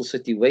actual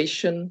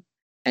situation,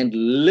 and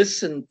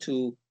listen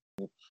to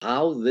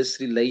how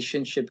this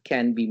relationship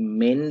can be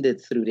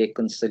mended through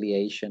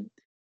reconciliation.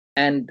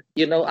 And,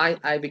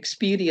 I've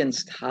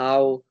experienced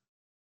how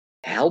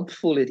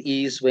helpful it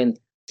is when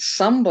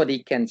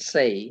somebody can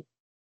say,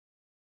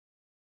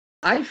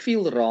 I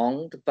feel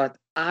wronged, but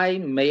I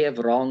may have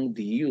wronged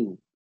you.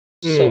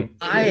 So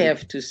I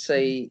have to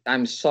say,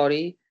 I'm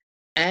sorry,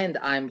 and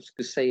I'm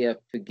to say, I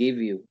forgive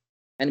you.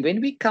 And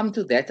when we come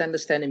to that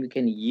understanding, we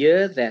can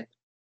hear that,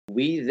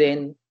 we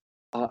then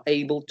are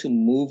able to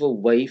move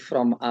away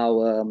from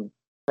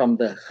from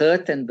the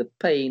hurt and the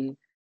pain,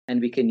 and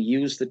we can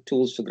use the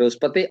tools for growth.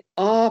 But there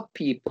are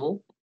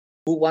people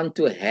who want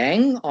to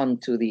hang on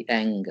to the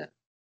anger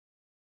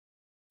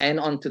and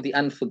onto the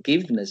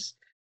unforgiveness,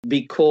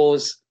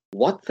 because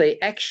what they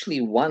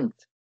actually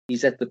want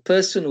is that the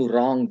person who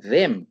wronged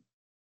them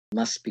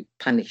must be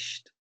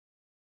punished.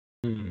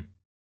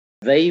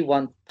 They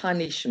want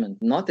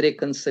punishment, not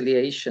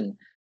reconciliation.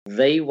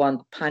 They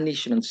want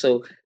punishment.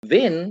 So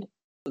then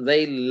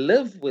they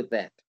live with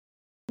that.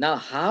 Now,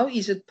 how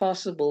is it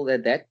possible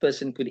that that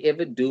person could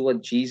ever do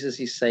what Jesus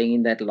is saying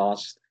in that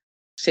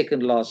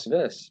second last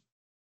verse?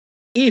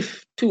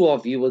 If two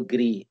of you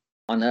agree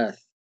on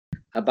earth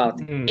about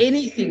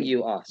anything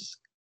you ask.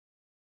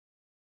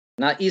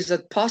 Now, is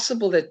it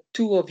possible that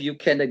two of you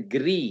can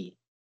agree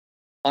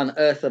on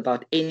earth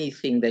about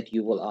anything that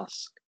you will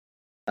ask?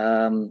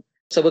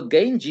 So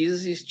again,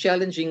 Jesus is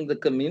challenging the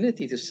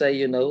community to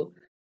say,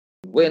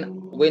 when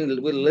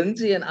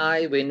Lindsay and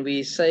I, when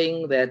we're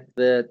saying that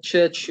the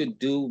church should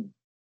do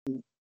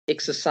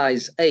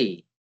exercise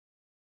A,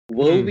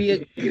 will we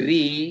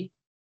agree,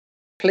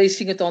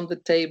 placing it on the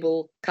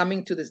table,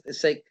 coming to this,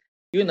 say,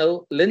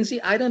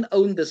 Lindsay, I don't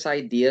own this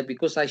idea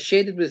because I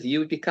shared it with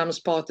you. It becomes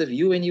part of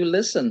you and you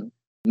listen,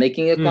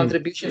 making a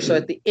contribution. So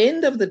at the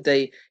end of the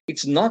day,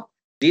 it's not,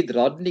 did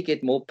Rodney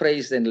get more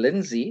praise than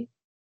Lindsay,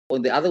 or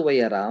the other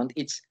way around?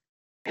 It's,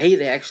 hey,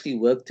 they actually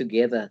worked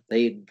together.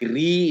 They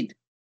agreed.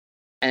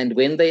 And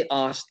when they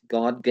asked,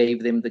 God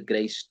gave them the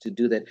grace to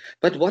do that.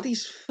 But what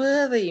is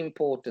further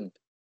important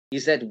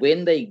is that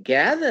when they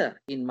gather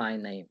in my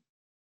name,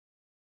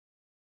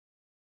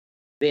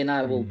 then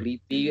I will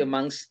be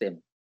amongst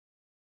them.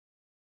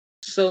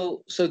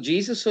 So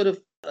Jesus sort of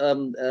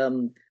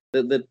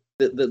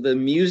the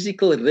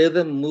musical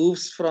rhythm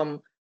moves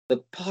from the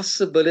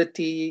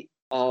possibility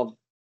of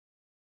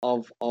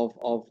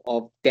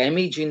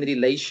damage in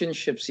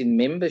relationships, in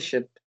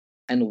membership,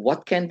 and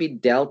what can be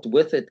dealt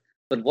with it.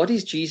 But what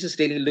is Jesus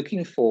really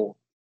looking for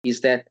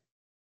is that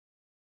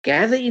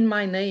gather in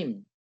my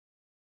name.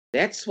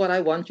 That's what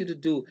I want you to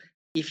do.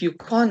 If you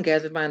can't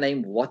gather in my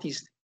name, what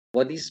is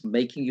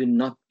making you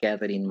not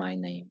gather in my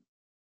name?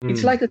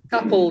 It's like a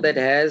couple that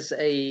has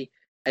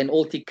an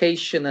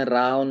altercation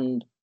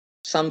around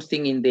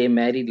something in their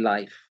married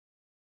life.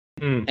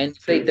 And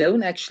if they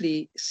don't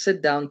actually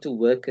sit down to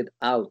work it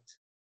out,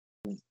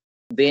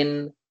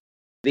 then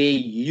their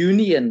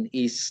union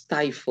is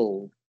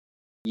stifled.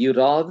 You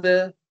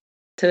rather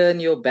turn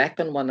your back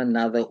on one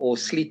another or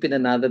sleep in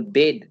another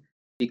bed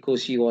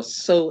because you are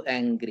so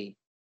angry,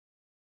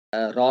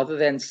 rather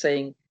than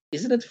saying,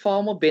 isn't it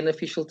far more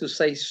beneficial to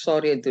say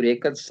sorry and to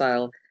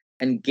reconcile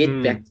and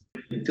get back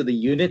to the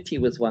unity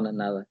with one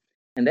another?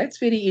 And that's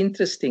very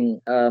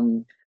interesting.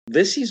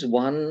 This is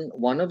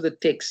one of the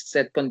texts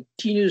that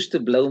continues to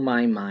blow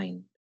my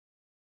mind.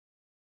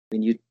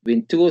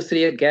 When two or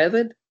three are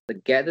gathered, the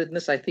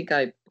gatheredness, I think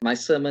my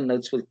sermon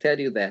notes will tell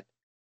you that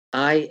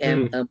I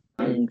am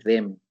among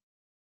them.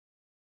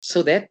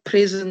 So that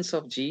presence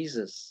of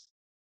Jesus,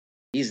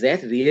 is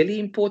that really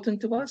important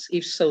to us?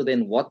 If so,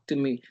 then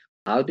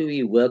how do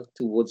we work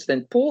towards?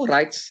 Then Paul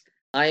writes,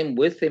 I am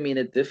with them in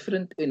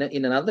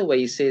another way.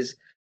 He says,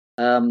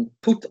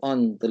 put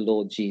on the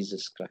Lord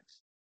Jesus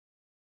Christ.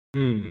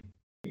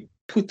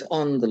 Put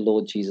on the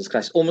Lord Jesus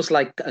Christ, almost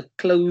like a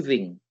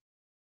clothing.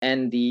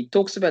 And he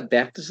talks about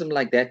baptism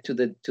like that to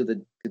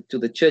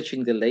the church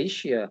in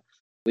Galatia,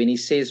 when he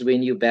says,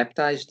 when you're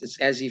baptized,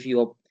 it's as if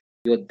you're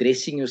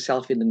dressing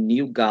yourself in a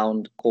new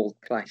gown called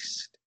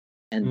Christ.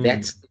 And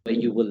that's the way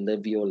you will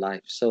live your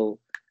life. So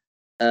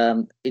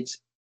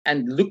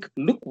look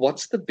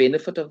what's the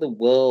benefit of the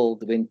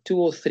world when two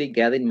or three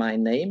gather in my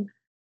name,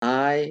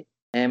 I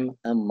am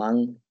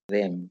among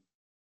them.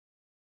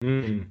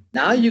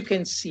 Now you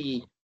can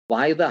see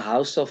why the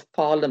House of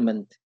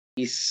Parliament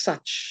is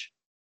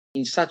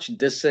in such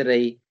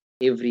disarray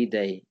every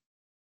day.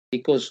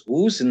 Because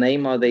whose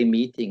name are they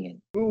meeting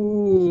in?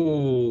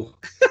 Ooh,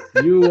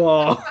 you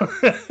are.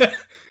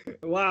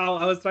 Wow,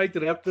 I was trying to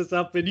wrap this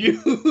up and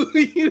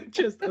you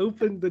just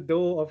opened the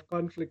door of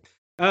conflict.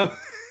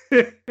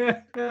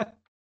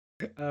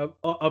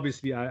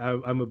 Obviously,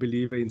 I'm a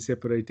believer in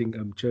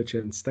separating church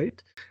and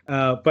state.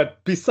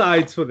 But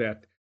besides for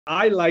that,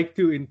 I like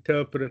to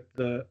interpret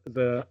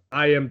the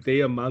I am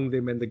there among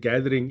them and the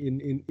gathering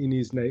in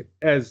his name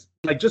as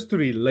like just to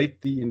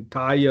relate the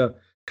entire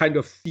kind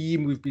of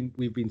theme we've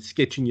been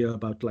sketching here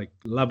about like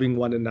loving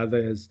one another,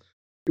 as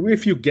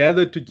if you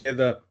gather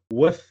together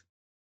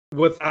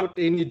without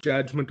any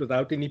judgment,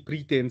 without any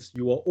pretense,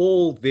 you are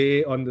all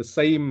there on the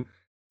same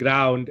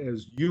ground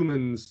as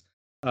humans,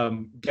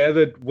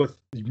 gathered with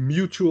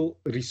mutual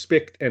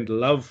respect and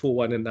love for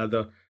one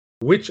another,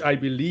 which I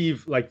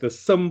believe, like the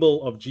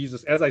symbol of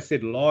Jesus, as I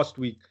said last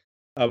week,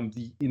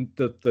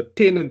 the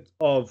tenet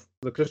of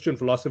the Christian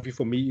philosophy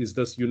for me is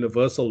this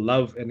universal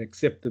love and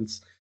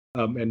acceptance,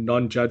 and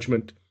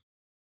non-judgment,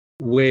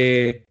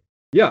 where,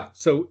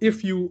 so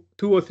if you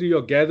two or three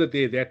are gathered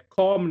there, that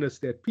calmness,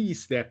 that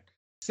peace, that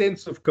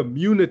sense of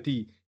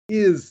community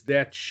is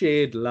that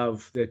shared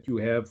love that you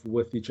have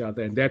with each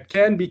other, and that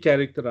can be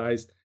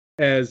characterized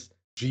as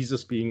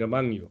Jesus being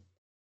among you.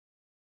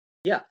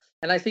 Yeah,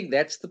 and I think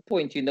that's the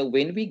point.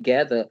 When we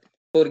gather,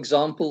 for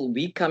example,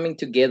 we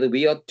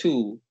are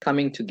two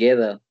coming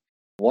together.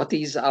 What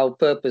is our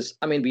purpose?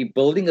 I mean, we're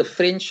building a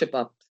friendship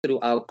up through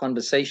our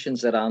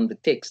conversations around the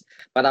text,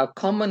 but our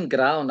common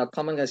ground,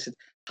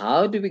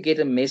 how do we get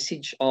a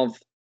message of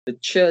the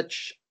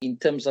church in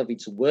terms of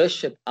its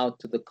worship out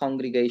to the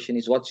congregation?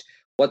 Is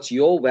what's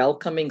your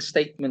welcoming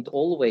statement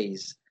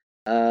always?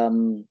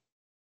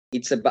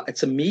 It's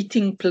a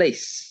meeting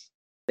place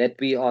that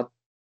we are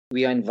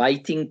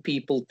inviting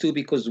people to,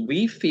 because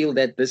we feel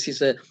that this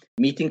is a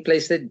meeting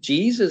place that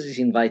Jesus is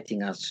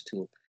inviting us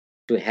to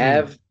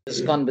have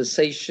this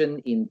conversation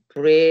in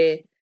prayer,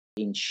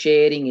 in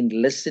sharing, in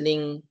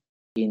listening,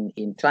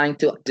 in trying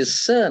to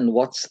discern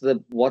what's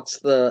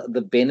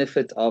the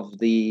benefit of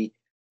the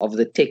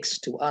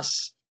text to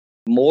us.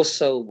 More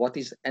so,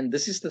 and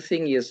this is the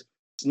thing, is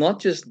it's not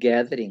just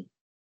gathering,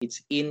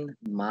 it's in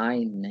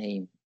my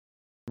name.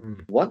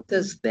 What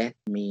does that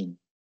mean?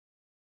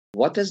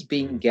 What is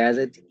being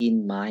gathered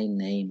in my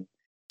name?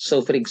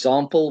 So, for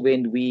example,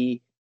 when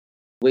we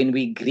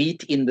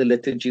greet in the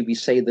liturgy, we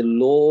say, the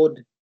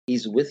Lord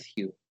is with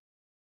you.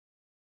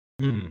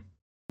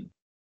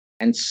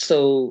 And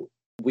so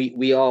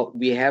we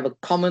have a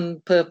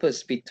common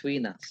purpose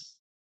between us,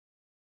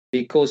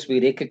 because we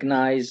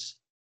recognize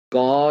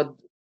God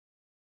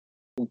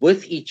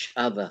with each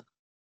other.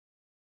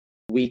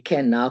 We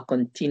can now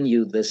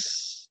continue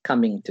this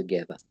coming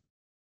together.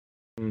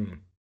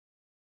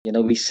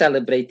 We're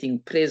celebrating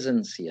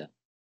presence here.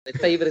 My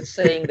favorite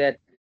saying that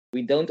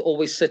we don't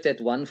always sit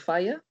at one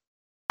fire.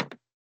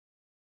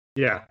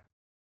 Yeah.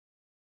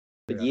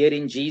 But here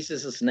in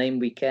Jesus' name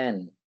we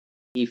can,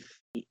 if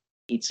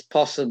it's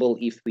possible,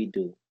 if we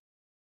do.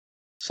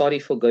 Sorry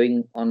for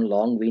going on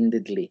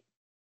long-windedly.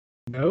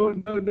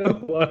 No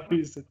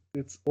worries.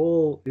 It's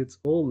all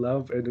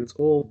love, and it's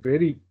all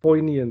very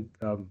poignant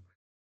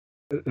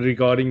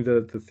regarding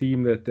the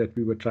theme that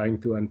we were trying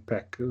to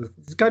unpack.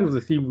 It's kind of the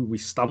theme we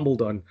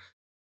stumbled on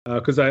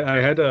because I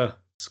had a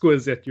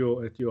squiz at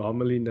your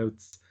homily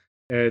notes,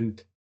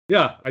 and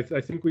yeah,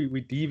 I think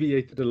we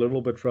deviated a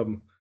little bit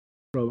from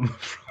from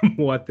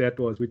what that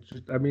was, which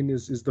I mean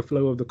is the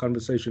flow of the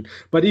conversation.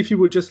 But if you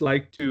would just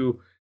like to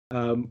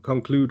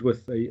conclude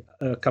with a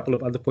couple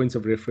of other points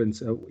of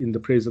reference in the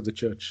prayers of the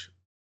church.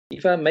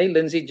 If I may,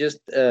 Lindsay, just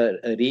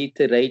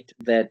reiterate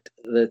that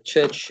the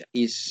church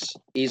is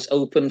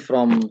open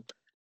from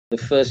the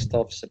 1st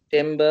of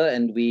September,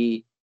 and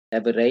we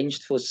have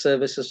arranged for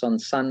services on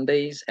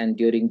Sundays and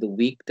during the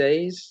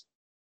weekdays.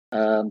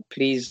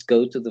 Please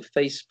go to the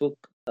Facebook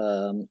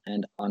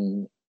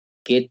and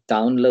get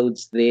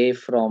downloads there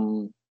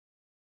from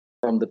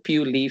the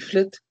Pew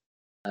leaflet.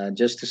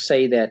 Just to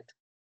say that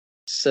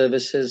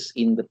services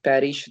in the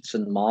parish at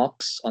St.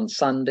 Mark's on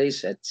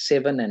Sundays at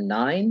 7 and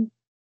 9,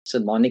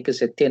 St.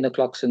 Monica's at 10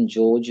 o'clock, St.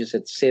 George's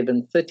at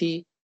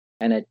 7:30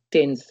 and at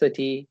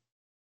 10:30,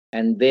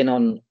 and then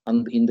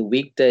in the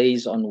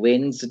weekdays on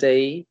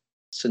Wednesday,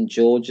 St.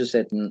 George's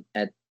at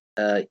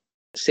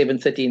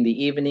 7:30 in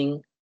the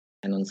evening,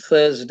 and on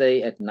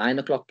Thursday at 9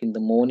 o'clock in the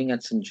morning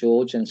at St.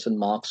 George, and St.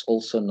 Mark's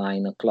also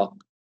 9 o'clock.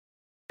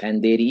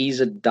 And there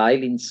is a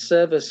dial-in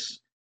service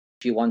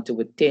if you want to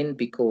attend,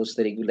 because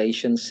the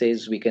regulation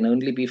says we can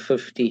only be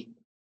 50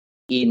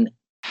 in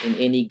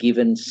any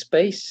given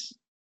space.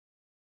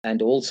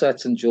 And also at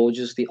St.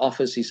 George's, the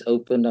office is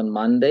open on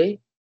Monday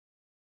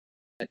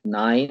at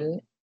 9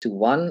 to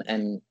 1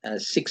 and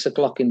 6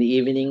 o'clock in the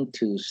evening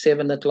to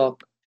 7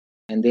 o'clock.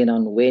 And then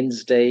on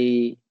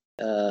Wednesday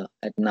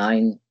at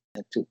 9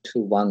 to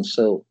 1.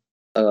 So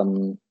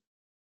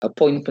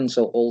appointments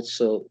are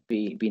also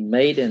being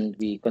made, and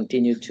we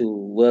continue to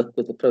work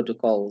with the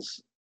protocols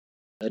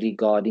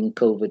regarding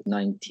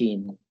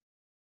COVID-19.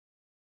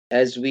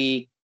 As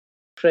we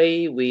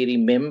pray, we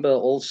remember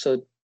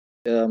also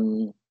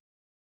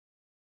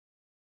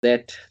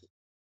that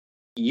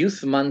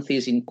Youth Month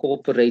is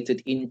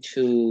incorporated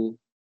into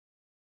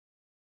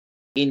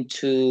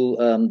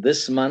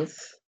this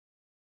month.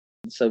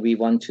 So we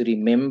want to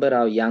remember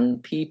our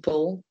young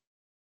people,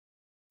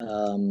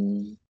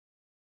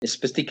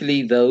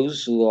 particularly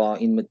those who are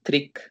in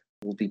matric,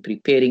 who will be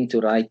preparing to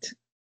write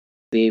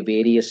their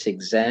various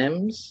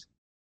exams,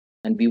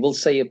 and we will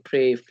say a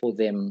prayer for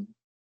them.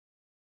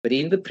 But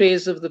in the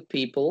prayers of the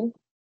people,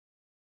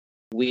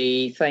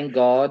 we thank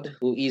God,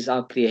 who is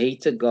our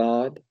Creator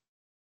God,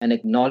 and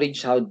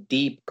acknowledge how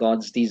deep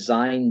God's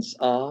designs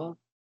are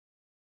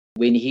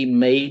when He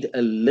made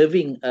a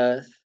living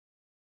earth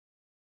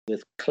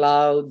with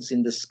clouds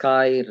in the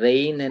sky,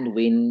 rain and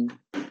wind,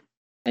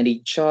 and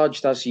He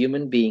charged us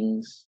human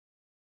beings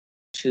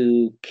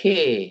to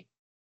care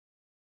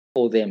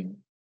for them.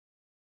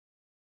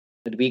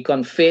 But we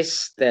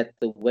confess that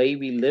the way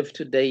we live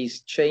today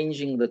is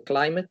changing the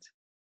climate,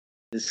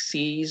 the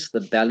seas,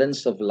 the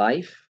balance of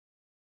life,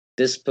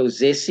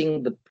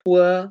 dispossessing the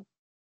poor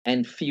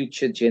and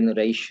future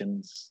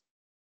generations.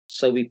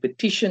 So we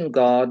petition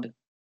God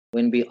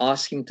when we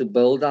ask Him to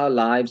build our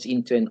lives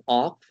into an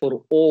ark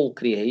for all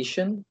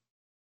creation.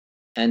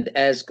 And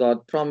as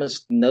God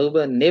promised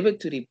Noah never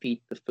to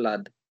repeat the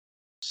flood,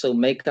 so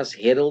make us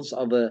heralds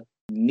of a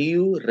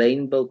new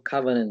rainbow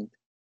covenant,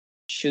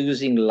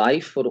 choosing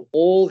life for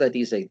all that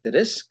is at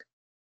risk,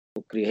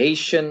 for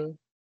creation,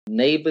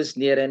 neighbors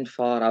near and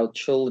far, our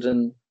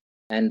children,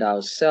 and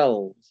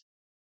ourselves.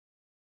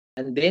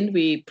 And then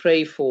we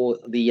pray for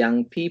the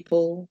young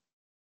people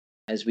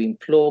as we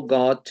implore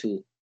God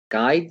to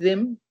guide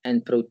them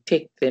and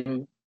protect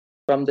them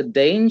from the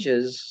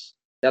dangers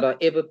that are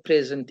ever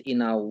present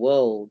in our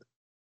world.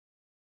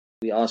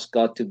 We ask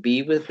God to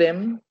be with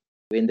them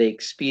when they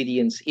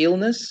experience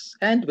illness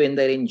and when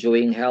they're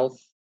enjoying health,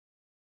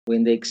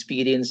 when they're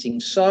experiencing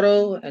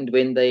sorrow and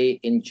when they're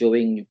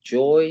enjoying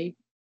joy,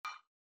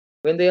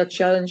 when they are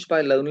challenged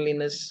by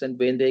loneliness and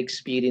when they're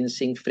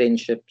experiencing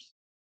friendships,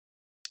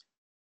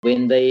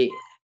 when they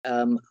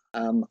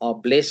are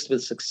blessed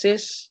with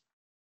success,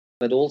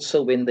 but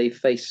also when they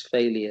face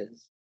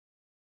failures.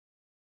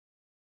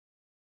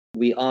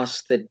 We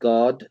ask that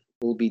God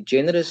will be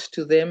generous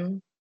to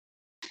them,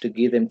 to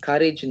give them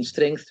courage and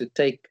strength to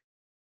take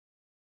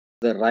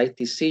the right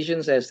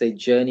decisions as they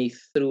journey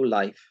through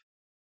life,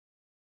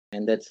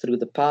 and that through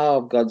the power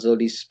of God's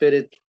Holy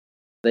Spirit,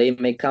 they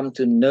may come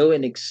to know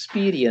and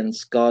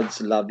experience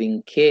God's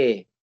loving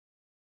care.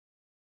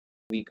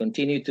 We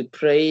continue to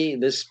pray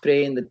this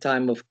prayer in the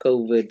time of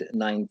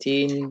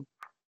COVID-19.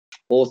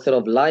 Author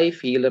of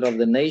life, healer of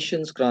the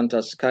nations, grant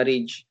us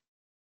courage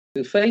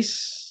to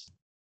face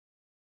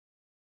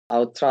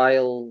our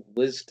trial,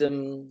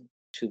 wisdom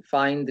to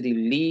find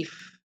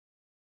relief,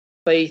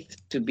 faith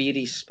to be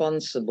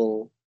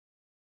responsible,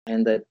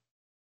 and that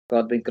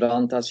God may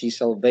grant us His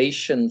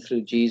salvation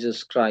through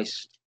Jesus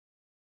Christ,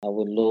 our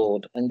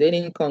Lord. And then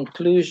in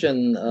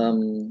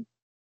conclusion,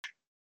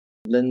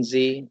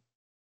 Lindsay,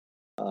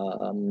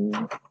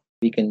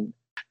 we can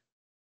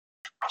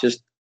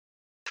just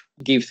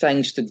give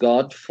thanks to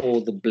God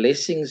for the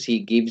blessings He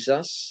gives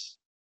us.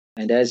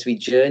 And as we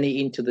journey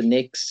into the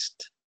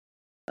next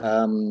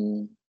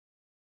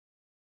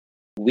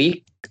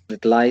week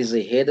that lies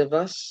ahead of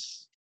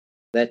us,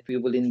 that we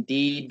will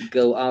indeed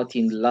go out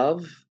in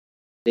love,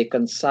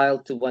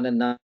 reconciled to one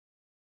another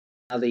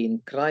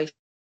in Christ,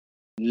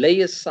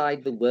 lay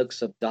aside the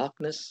works of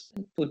darkness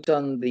and put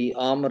on the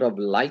armor of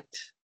light,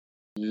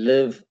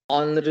 live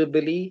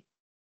honorably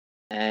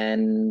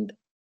and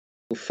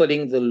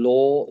fulfilling the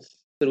law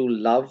through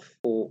love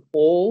for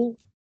all.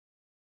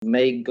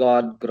 May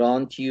God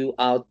grant you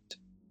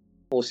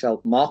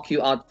mark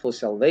you out for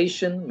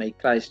salvation. May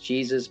Christ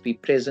Jesus be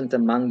present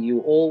among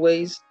you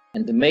always.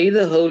 And may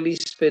the Holy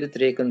Spirit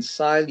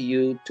reconcile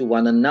you to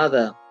one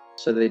another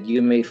so that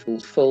you may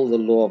fulfill the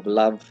law of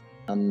love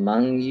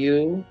among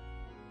you.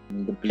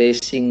 And the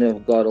blessing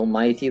of God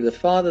Almighty, the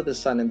Father, the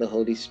Son, and the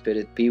Holy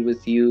Spirit be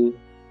with you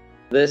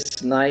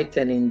this night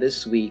and in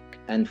this week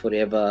and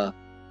forever.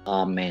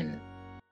 Amen.